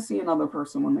don't want to see another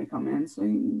person when they come in. So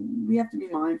we have to be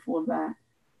mindful of that.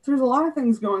 So there's a lot of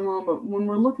things going on, but when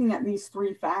we're looking at these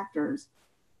three factors,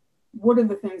 what are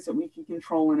the things that we can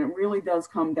control? And it really does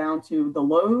come down to the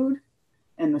load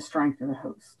and the strength of the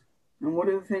host. And what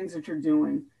are the things that you're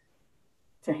doing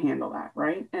to handle that,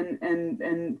 right?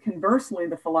 And conversely,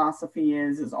 the philosophy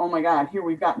is, oh my God, here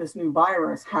we've got this new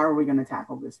virus. How are we going to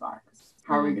tackle this virus?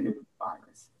 How are we going to do the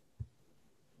virus?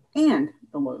 And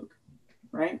the load,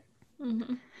 right?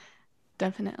 Mm-hmm.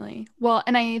 Definitely. Well,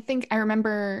 and I think I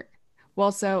remember,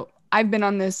 so I've been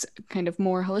on this kind of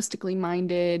more holistically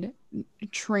minded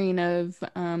train of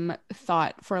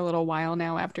thought for a little while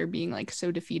now, after being like so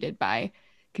defeated by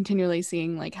continually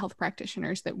seeing like health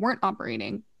practitioners that weren't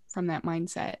operating from that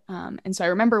mindset. And so I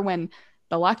remember when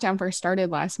the lockdown first started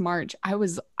last March, I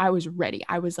was ready.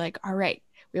 I was like, all right,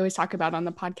 we always talk about on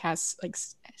the podcast, like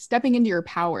stepping into your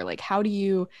power. Like, how do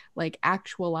you like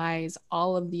actualize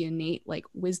all of the innate like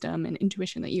wisdom and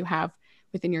intuition that you have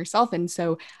within yourself? And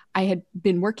so I had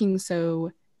been working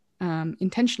so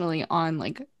intentionally on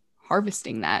like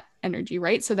harvesting that energy,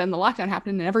 right? So then the lockdown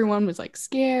happened and everyone was like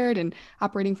scared and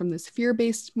operating from this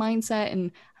fear-based mindset.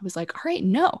 And I was like, all right,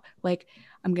 no, like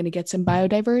I'm going to get some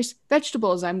biodiverse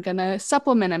vegetables. I'm going to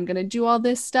supplement. I'm going to do all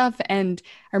this stuff. And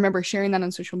I remember sharing that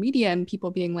on social media and people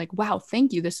being like, wow,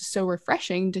 thank you. This is so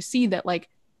refreshing to see that like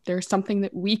there's something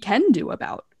that we can do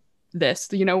about this.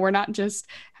 We don't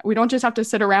just have to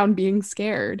sit around being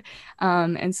scared.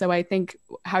 And so I think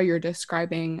how you're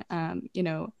describing,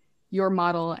 your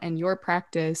model and your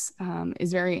practice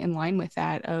is very in line with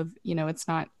that of, it's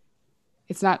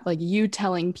not like you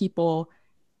telling people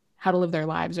how to live their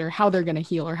lives or how they're going to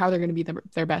heal or how they're going to be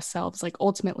their best selves. Like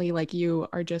ultimately, like you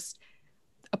are just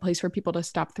a place for people to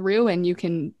stop through, and you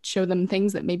can show them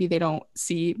things that maybe they don't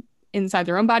see inside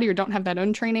their own body or don't have that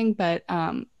own training. But,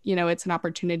 it's an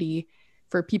opportunity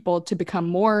for people to become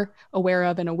more aware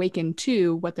of and awaken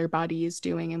to what their body is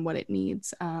doing and what it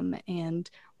needs,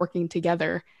 and working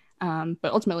together.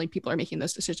 But ultimately, people are making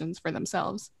those decisions for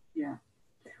themselves. Yeah.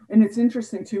 And it's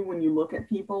interesting too when you look at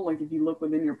people, like if you look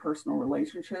within your personal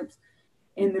relationships,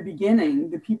 in the beginning,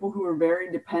 the people who are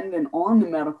very dependent on the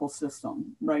medical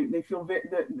system, right? They feel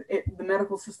the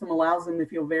medical system allows them to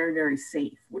feel very, very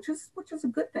safe, which is a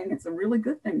good thing. It's a really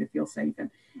good thing to feel safe. And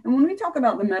when we talk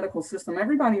about the medical system,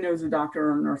 everybody knows a doctor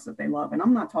or a nurse that they love. And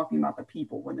I'm not talking about the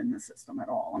people within the system at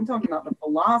all. I'm talking about the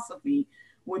philosophy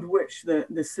with which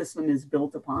the system is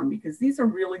built upon, because these are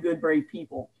really good, brave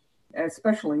people,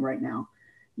 especially right now.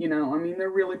 I mean,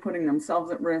 they're really putting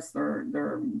themselves at risk.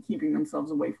 They're keeping themselves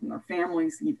away from their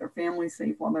families to keep their families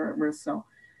safe while they're at risk. So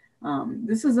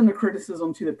this isn't a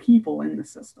criticism to the people in the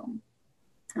system.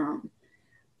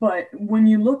 But when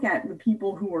you look at the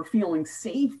people who are feeling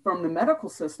safe from the medical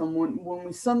system, when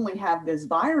we suddenly have this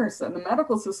virus and the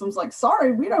medical system's like,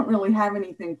 sorry, we don't really have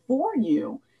anything for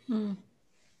you.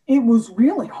 It was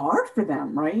really hard for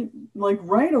them, right? Like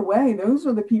right away, those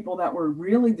are the people that were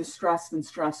really distressed and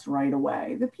stressed right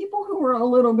away. The people who were a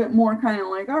little bit more kind of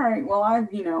like, all right, well, I've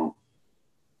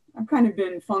kind of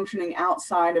been functioning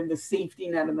outside of the safety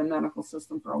net of the medical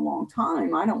system for a long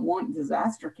time. I don't want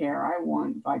disaster care. I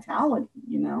want vitality.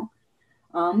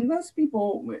 Those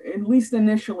people, at least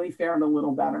initially, fared a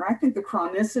little better. I think the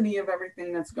chronicity of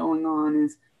everything that's going on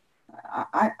is,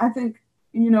 I think,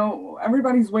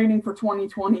 everybody's waiting for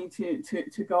 2020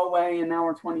 to go away, and now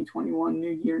we're 2021, new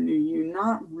year, new you.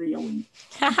 Not really.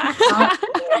 Not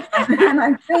really. And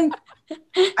I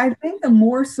think the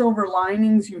more silver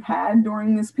linings you had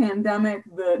during this pandemic,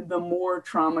 the more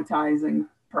traumatizing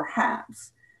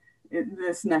perhaps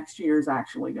this next year is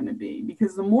actually going to be,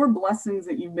 because the more blessings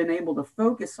that you've been able to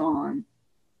focus on,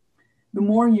 the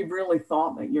more you've really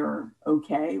thought that you're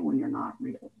okay when you're not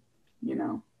really.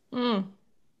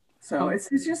 So it's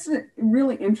just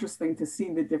really interesting to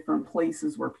see the different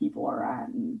places where people are at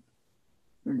and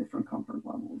their different comfort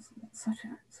levels. It's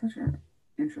such an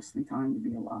interesting time to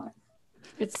be alive.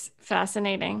 It's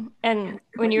fascinating. And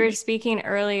when you were speaking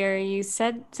earlier, you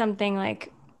said something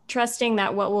like trusting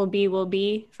that what will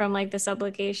be from like the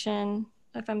subluxation,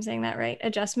 if I'm saying that right,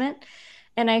 adjustment.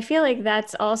 And I feel like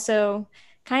that's also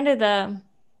kind of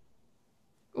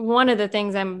one of the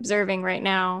things I'm observing right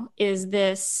now is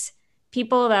this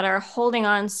people that are holding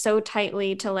on so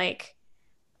tightly to like,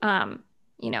 can't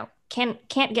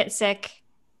get sick,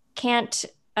 can't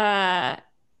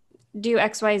do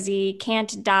XYZ,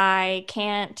 can't die,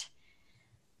 can't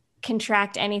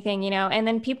contract anything, and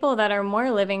then people that are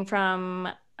more living from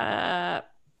a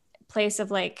place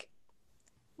of like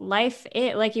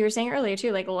like you were saying earlier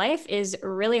too, like life is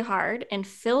really hard and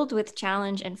filled with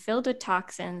challenge and filled with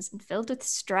toxins and filled with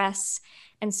stress.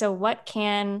 And so what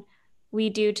can we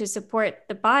do to support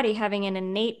the body having an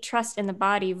innate trust in the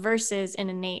body versus an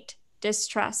innate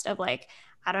distrust of like,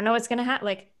 I don't know what's going to happen.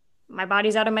 Like my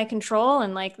body's out of my control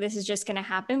and like, this is just going to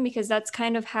happen, because that's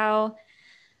kind of how,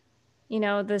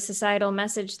 the societal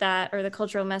message or the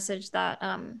cultural message that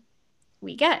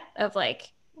we get of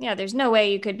like, yeah, there's no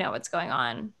way you could know what's going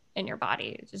on in your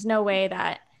body. There's no way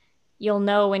that you'll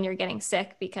know when you're getting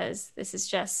sick, because this is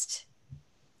just,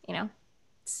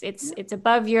 it's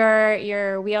above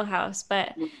your wheelhouse.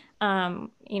 But,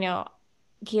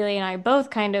 Keely and I both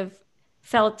kind of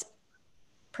felt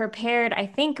prepared, I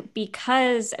think,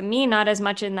 because me, not as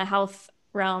much in the health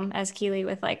realm as Keely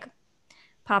with like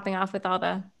popping off with all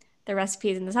the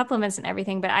recipes and the supplements and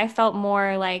everything. But I felt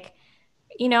more like,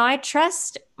 I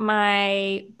trust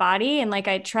my body and like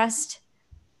I trust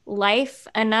life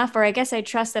enough, or I guess I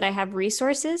trust that I have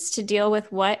resources to deal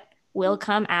with what will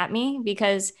come at me,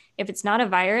 because if it's not a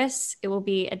virus, it will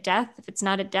be a death. If it's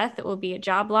not a death, it will be a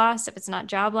job loss. If it's not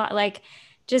job loss, like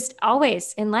just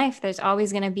always in life, there's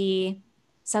always going to be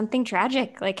something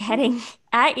tragic like heading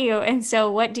at you. And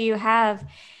so what do you have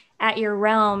at your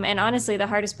realm? And honestly, the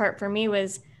hardest part for me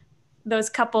was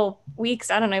those couple weeks,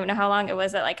 I don't even know how long it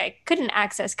was, that like I couldn't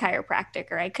access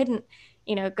chiropractic, or I couldn't,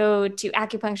 go to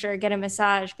acupuncture or get a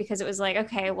massage, because it was like,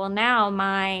 okay, well now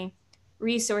my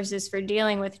resources for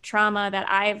dealing with trauma that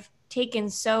I've taken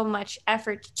so much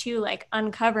effort to like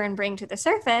uncover and bring to the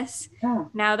surface,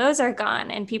 now those are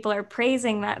gone, and people are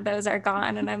praising that those are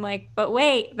gone. And I'm like, but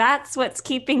wait, that's what's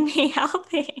keeping me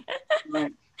healthy.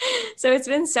 Right. So it's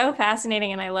been so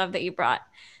fascinating, and I love that you brought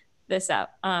this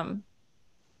up.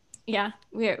 Yeah,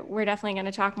 we're definitely going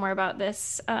to talk more about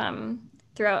this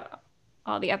throughout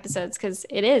all the episodes, because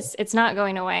it's not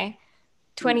going away.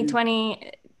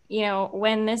 2020,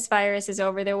 when this virus is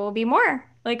over, there will be more.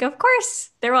 Like, of course,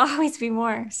 there will always be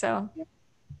more. So,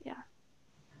 yeah.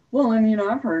 Well, and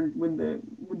I've heard with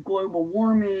global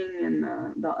warming and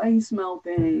the ice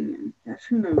melting, and gosh,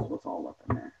 who knows what's all up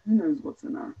in there? Who knows what's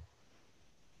in our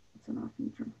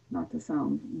future? Not to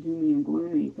sound doomy and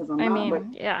gloomy, because I'm I not, but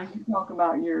mean, yeah. when you talk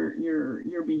about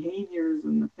your behaviors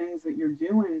and the things that you're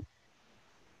doing,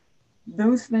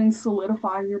 those things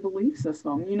solidify your belief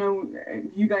system.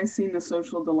 You guys seen the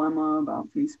social dilemma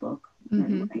about Facebook,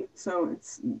 Mm-hmm. right? So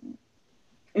it's,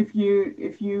 if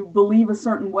you believe a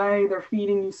certain way, they're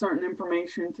feeding you certain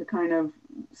information to kind of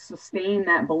sustain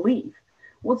that belief.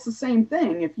 Well, it's the same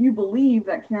thing. If you believe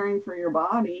that caring for your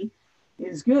body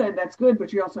is good, that's good,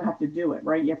 but you also have to do it,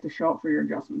 right? You have to show up for your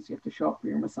adjustments, you have to show up for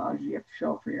your massage, you have to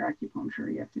show up for your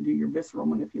acupuncture, you have to do your visceral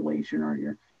manipulation, or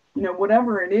your,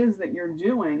 whatever it is that you're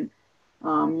doing,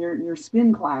 your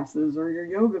spin classes or your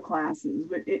yoga classes.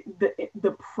 But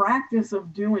the practice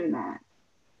of doing that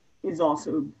is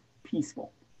also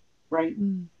peaceful, right?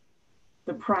 Mm.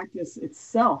 The practice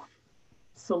itself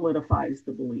solidifies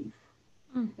the belief.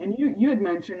 Mm. And you had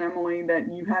mentioned, Emily,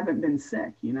 that you haven't been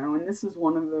sick, and this is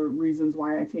one of the reasons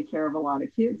why I take care of a lot of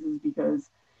kids, is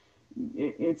because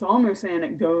it's almost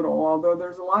anecdotal, although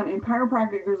there's a lot in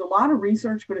chiropractic, there's a lot of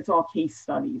research, but it's all case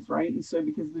studies, right? And so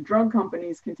because the drug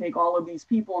companies can take all of these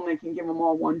people and they can give them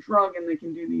all one drug, and they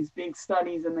can do these big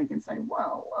studies, and they can say,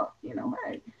 well, look,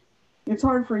 hey, it's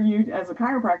hard for you as a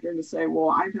chiropractor to say, well,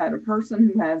 I've had a person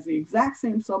who has the exact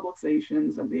same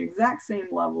subluxations at the exact same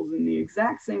levels in the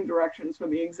exact same directions for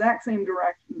the exact same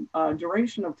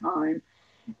duration of time,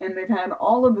 and they've had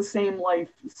all of the same life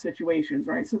situations,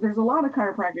 right? So there's a lot of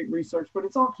chiropractic research, but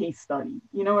it's all case study.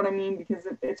 You know what I mean? Because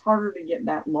it's harder to get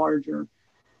that larger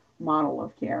model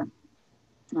of care.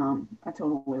 I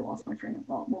totally lost my train of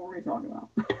thought. What were we talking about?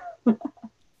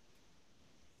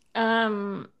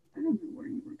 Um, I don't know where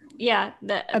you were going. yeah,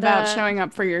 About showing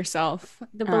up for yourself.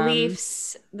 the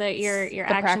beliefs that your The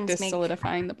actions practice make.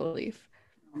 solidifying the belief.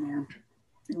 Oh man,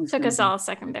 it was Took us crazy. all a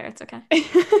second there. It's okay.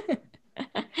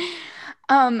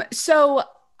 So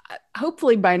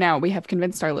hopefully by now we have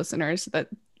convinced our listeners that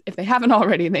if they haven't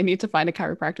already, they need to find a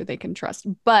chiropractor they can trust.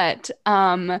 But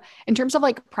in terms of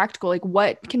like practical, like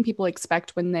what can people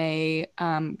expect when they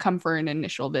come for an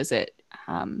initial visit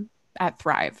at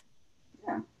Thrive?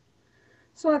 Yeah.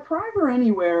 So at Thrive or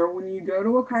anywhere, when you go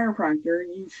to a chiropractor,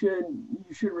 you should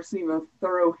receive a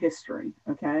thorough history.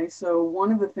 Okay. So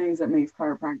one of the things that makes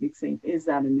chiropractic safe is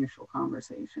that initial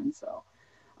conversation. So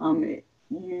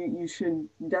you should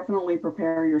definitely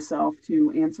prepare yourself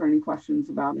to answer any questions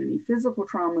about any physical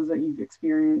traumas that you've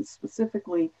experienced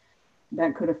specifically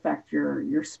that could affect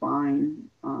your spine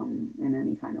in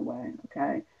any kind of way.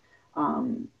 Okay.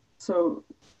 So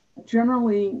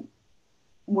generally,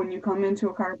 when you come into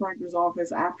a chiropractor's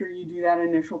office, after you do that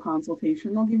initial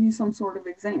consultation, they'll give you some sort of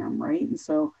exam, right? And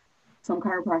so some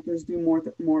chiropractors do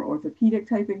more orthopedic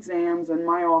type exams. In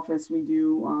my office, we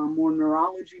do more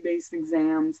neurology based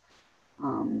exams,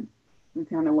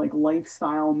 kind of like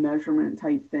lifestyle measurement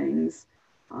type things.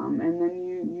 And then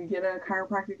you get a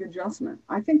chiropractic adjustment.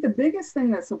 I think the biggest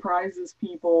thing that surprises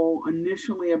people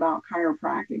initially about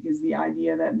chiropractic is the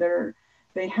idea that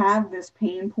they have this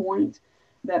pain point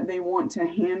that they want to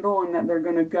handle, and that they're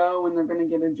going to go and they're going to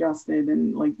get adjusted,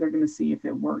 and like they're going to see if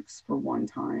it works for one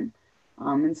time.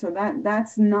 And so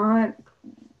that's not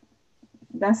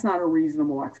a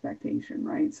reasonable expectation,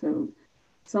 right? So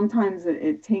sometimes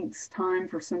it takes time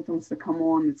for symptoms to come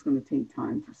on. It's going to take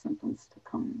time for symptoms to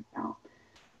come out.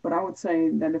 But I would say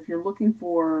that if you're looking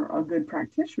for a good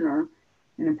practitioner,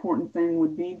 an important thing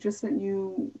would be just that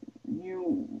you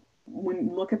when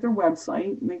you look at their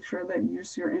website, make sure that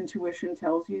your intuition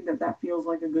tells you that that feels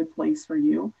like a good place for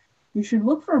you. You should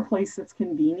look for a place that's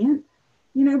convenient,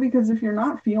 because if you're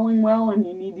not feeling well and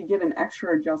you need to get an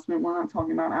extra adjustment, we're not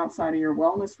talking about outside of your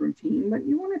wellness routine, but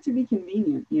you want it to be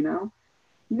convenient. You don't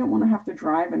want to have to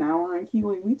drive an hour. And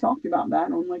Keely, we talked about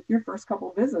that on like your first couple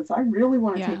of visits. I really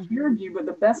want to Yeah. take care of you, but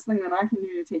the best thing that I can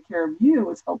do to take care of you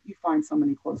is help you find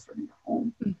somebody closer to your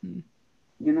home. Mm-hmm.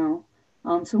 you know.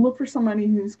 So look for somebody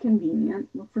who's convenient.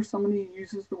 Look for somebody who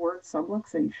uses the word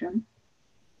subluxation.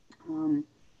 Um,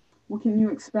 what can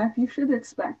you expect? You should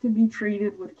expect to be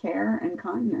treated with care and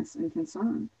kindness and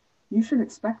concern. You should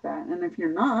expect that. And if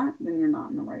you're not, then you're not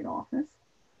in the right office.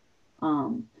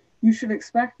 You should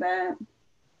expect that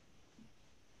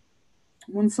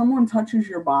when someone touches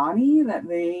your body, that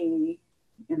they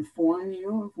inform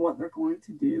you of what they're going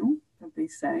to do, that they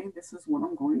say, this is what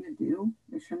I'm going to do.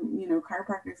 They shouldn't,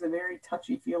 chiropractic is a very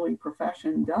touchy-feely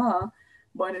profession, duh,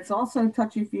 but it's also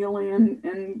touchy-feely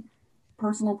in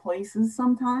personal places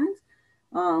sometimes.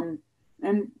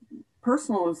 And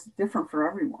personal is different for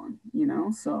everyone,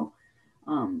 so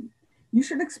um, you you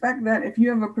should expect that if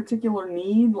you have a particular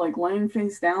need, like laying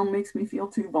face down makes me feel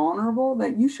too vulnerable,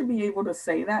 that you should be able to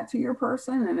say that to your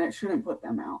person and it shouldn't put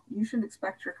them out. You should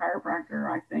expect your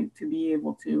chiropractor, I think, to be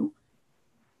able to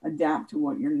adapt to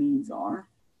what your needs are,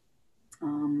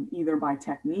 either by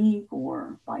technique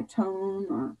or by tone,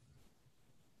 or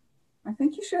I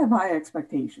think you should have high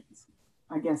expectations,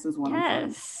 I guess is what I'm trying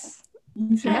to say. Yes.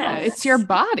 You should Yeah, have it's your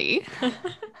body.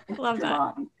 Love your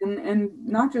that. body. And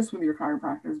not just with your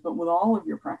chiropractors, but with all of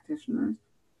your practitioners.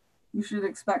 You should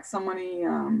expect somebody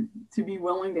to be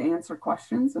willing to answer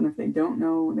questions. And if they don't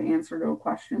know the answer to a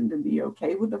question, to be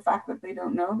okay with the fact that they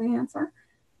don't know the answer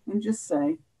and just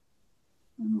say,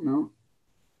 I don't know.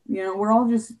 You know, we're all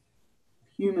just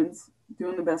humans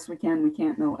doing the best we can. We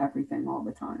can't know everything all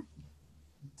the time.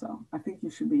 So I think you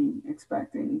should be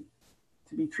expecting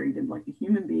to be treated like a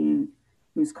human being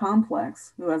who's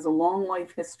complex, who has a long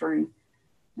life history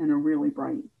and a really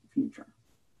bright future.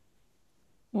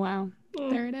 Wow.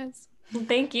 There it is.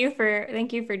 Thank you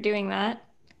for doing that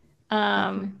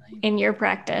in your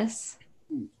practice.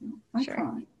 Thank you. I Sure.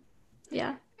 try.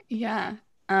 Yeah. Yeah.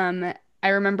 I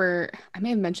remember, I may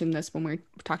have mentioned this when we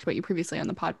talked about you previously on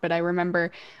the pod, but I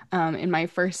remember in my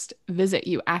first visit,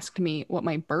 you asked me what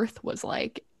my birth was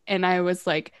like. And I was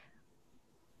like,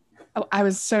 oh, I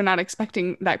was so not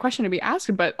expecting that question to be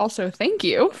asked, but also thank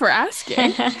you for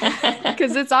asking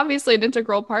because it's obviously an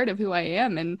integral part of who I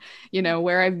am and, you know,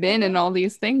 where I've been and all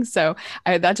these things. So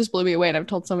that just blew me away. And I've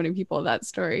told so many people that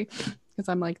story because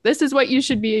I'm like, this is what you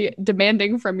should be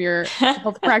demanding from your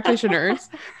health practitioners.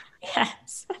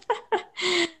 Yes.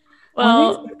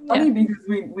 Well, Well, it's funny because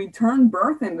we turn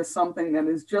birth into something that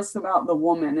is just about the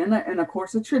woman. And of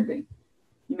course it should be.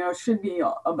 You know, it should be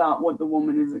about what the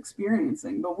woman is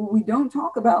experiencing. But what we don't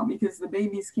talk about because the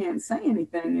babies can't say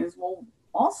anything is, well,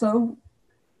 also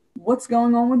what's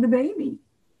going on with the baby,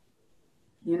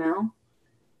 you know?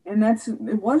 And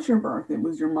it was your birth. It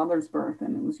was your mother's birth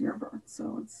and it was your birth.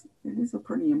 So it is a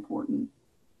pretty important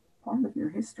part of your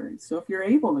history. So if you're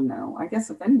able to know, I guess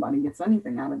if anybody gets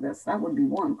anything out of this, that would be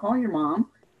one. Call your mom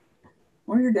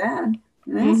or your dad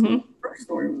and ask them what the birth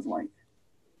story was like.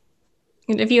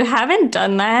 And if you haven't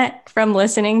done that from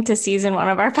listening to season 1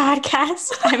 of our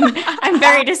podcast, I'm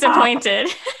very disappointed.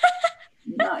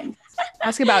 Nice.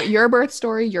 Ask about your birth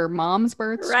story, your mom's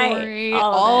birth story,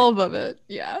 all of it.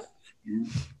 Yeah.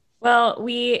 Well,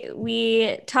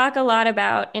 we talk a lot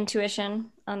about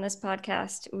intuition on this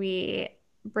podcast. We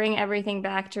bring everything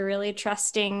back to really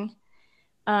trusting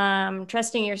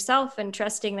yourself and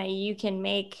trusting that you can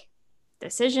make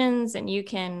decisions and you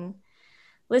can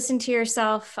listen to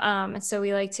yourself. And so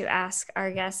we like to ask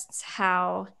our guests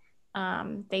how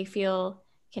they feel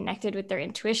connected with their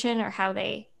intuition or how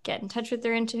they get in touch with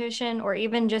their intuition, or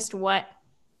even just what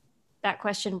that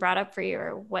question brought up for you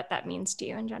or what that means to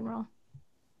you in general.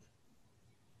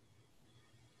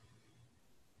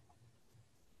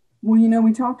 Well, you know,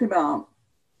 we talked about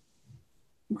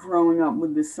growing up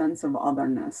with this sense of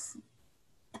otherness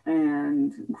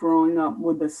and growing up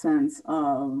with the sense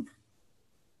of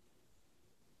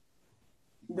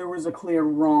there was a clear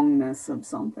wrongness of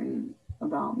something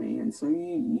about me. And so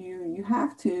you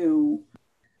have to,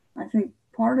 I think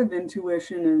part of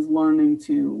intuition is learning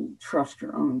to trust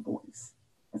your own voice.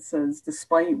 It says,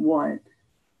 despite what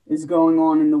is going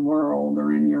on in the world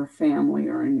or in your family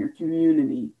or in your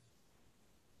community,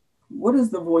 what does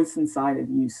the voice inside of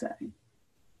you say?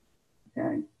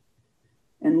 Okay.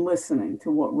 And listening to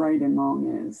what right and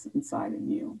wrong is inside of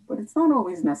you. But it's not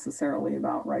always necessarily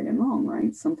about right and wrong,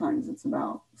 right? Sometimes it's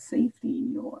about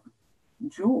safety or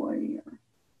joy.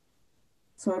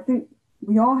 So I think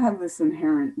we all have this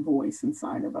inherent voice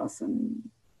inside of us, and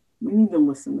we need to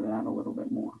listen to that a little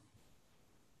bit more.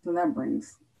 So that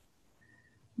brings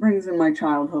in my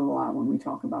childhood a lot when we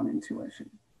talk about intuition.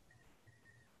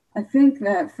 I think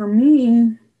that for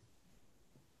me,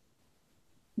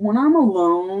 when I'm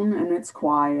alone and it's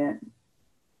quiet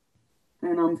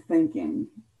and I'm thinking,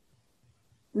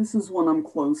 this is when I'm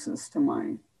closest to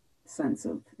my sense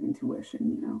of intuition,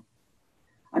 you know.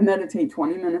 I meditate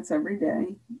 20 minutes every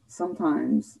day.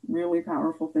 Sometimes really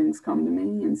powerful things come to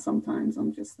me, and sometimes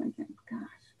I'm just thinking,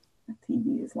 gosh, that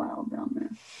TV is loud down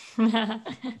there.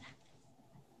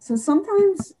 So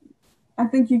sometimes I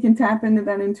think you can tap into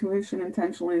that intuition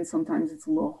intentionally, and sometimes it's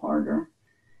a little harder.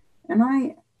 And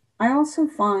I also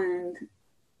find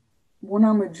when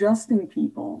I'm adjusting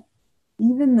people,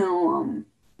 even though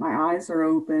my eyes are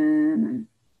open and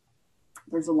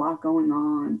there's a lot going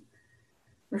on,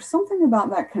 there's something about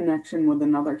that connection with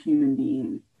another human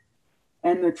being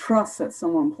and the trust that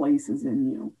someone places in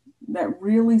you that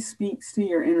really speaks to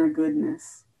your inner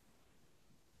goodness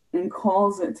and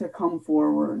calls it to come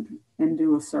forward and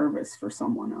do a service for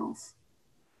someone else.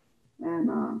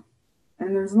 And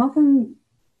there's nothing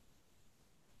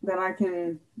that I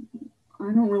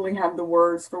don't really have the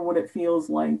words for what it feels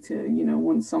like to,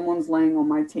 when someone's laying on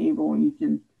my table, you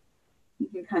can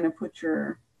kind of put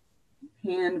your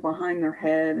hand behind their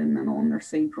head and then on their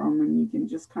sacrum, and you can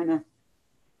just kind of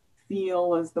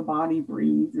feel as the body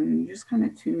breathes, and you just kind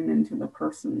of tune into the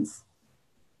person's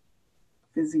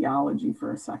physiology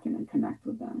for a second and connect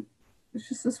with them. It's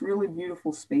just this really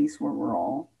beautiful space where we're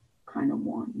all kind of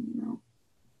one.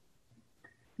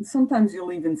 And sometimes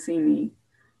you'll even see me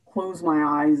close my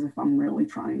eyes if I'm really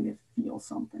trying to feel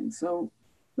something. So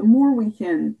the more we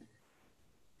can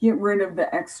get rid of the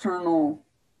external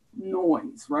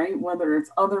noise, right? Whether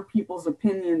it's other people's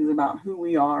opinions about who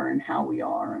we are and how we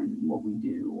are and what we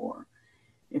do, or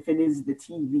if it is the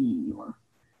TV or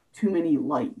too many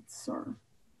lights or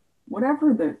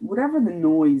whatever the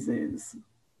noise is,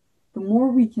 the more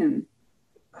we can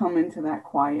come into that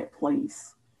quiet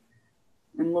place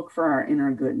and look for our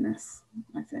inner goodness.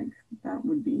 I think that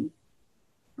would be,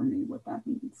 for me, what that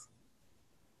means.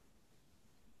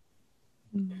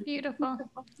 Beautiful.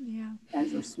 Yeah. You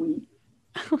guys are sweet.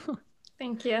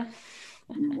 Thank you.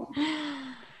 You're welcome.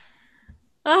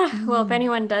 Well, if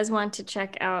anyone does want to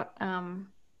check out an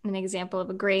example of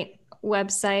a great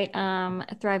website,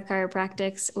 Thrive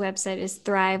Chiropractic's website is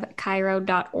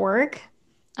thrivechiro.org.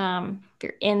 If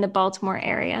you're in the Baltimore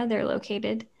area, they're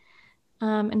located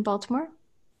in Baltimore.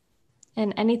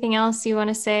 And anything else you want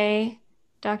to say,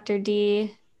 Dr.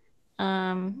 D,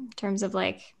 in terms of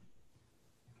like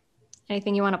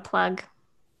anything you want to plug?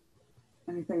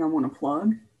 Anything I want to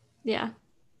plug? Yeah.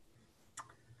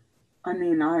 I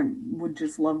mean, I would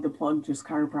just love to plug just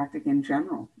chiropractic in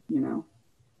general.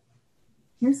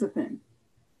 Here's the thing.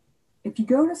 If you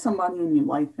go to somebody and you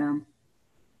like them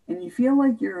and you feel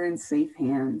like you're in safe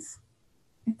hands,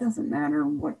 it doesn't matter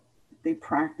what they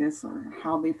practice or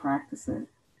how they practice it.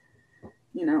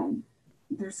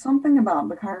 There's something about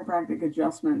the chiropractic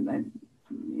adjustment that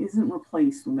isn't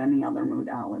replaced with any other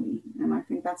modality. And I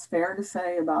think that's fair to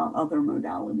say about other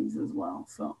modalities as well.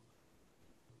 So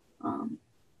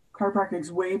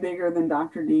chiropractic's way bigger than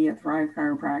Dr. D at Thrive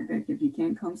Chiropractic. If you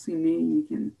can't come see me, you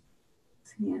can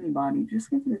see anybody. Just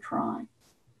give it a try.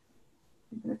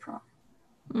 Give it a try.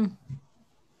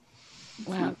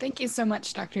 Wow. Thank you so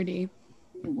much, Dr. D.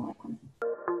 You're welcome.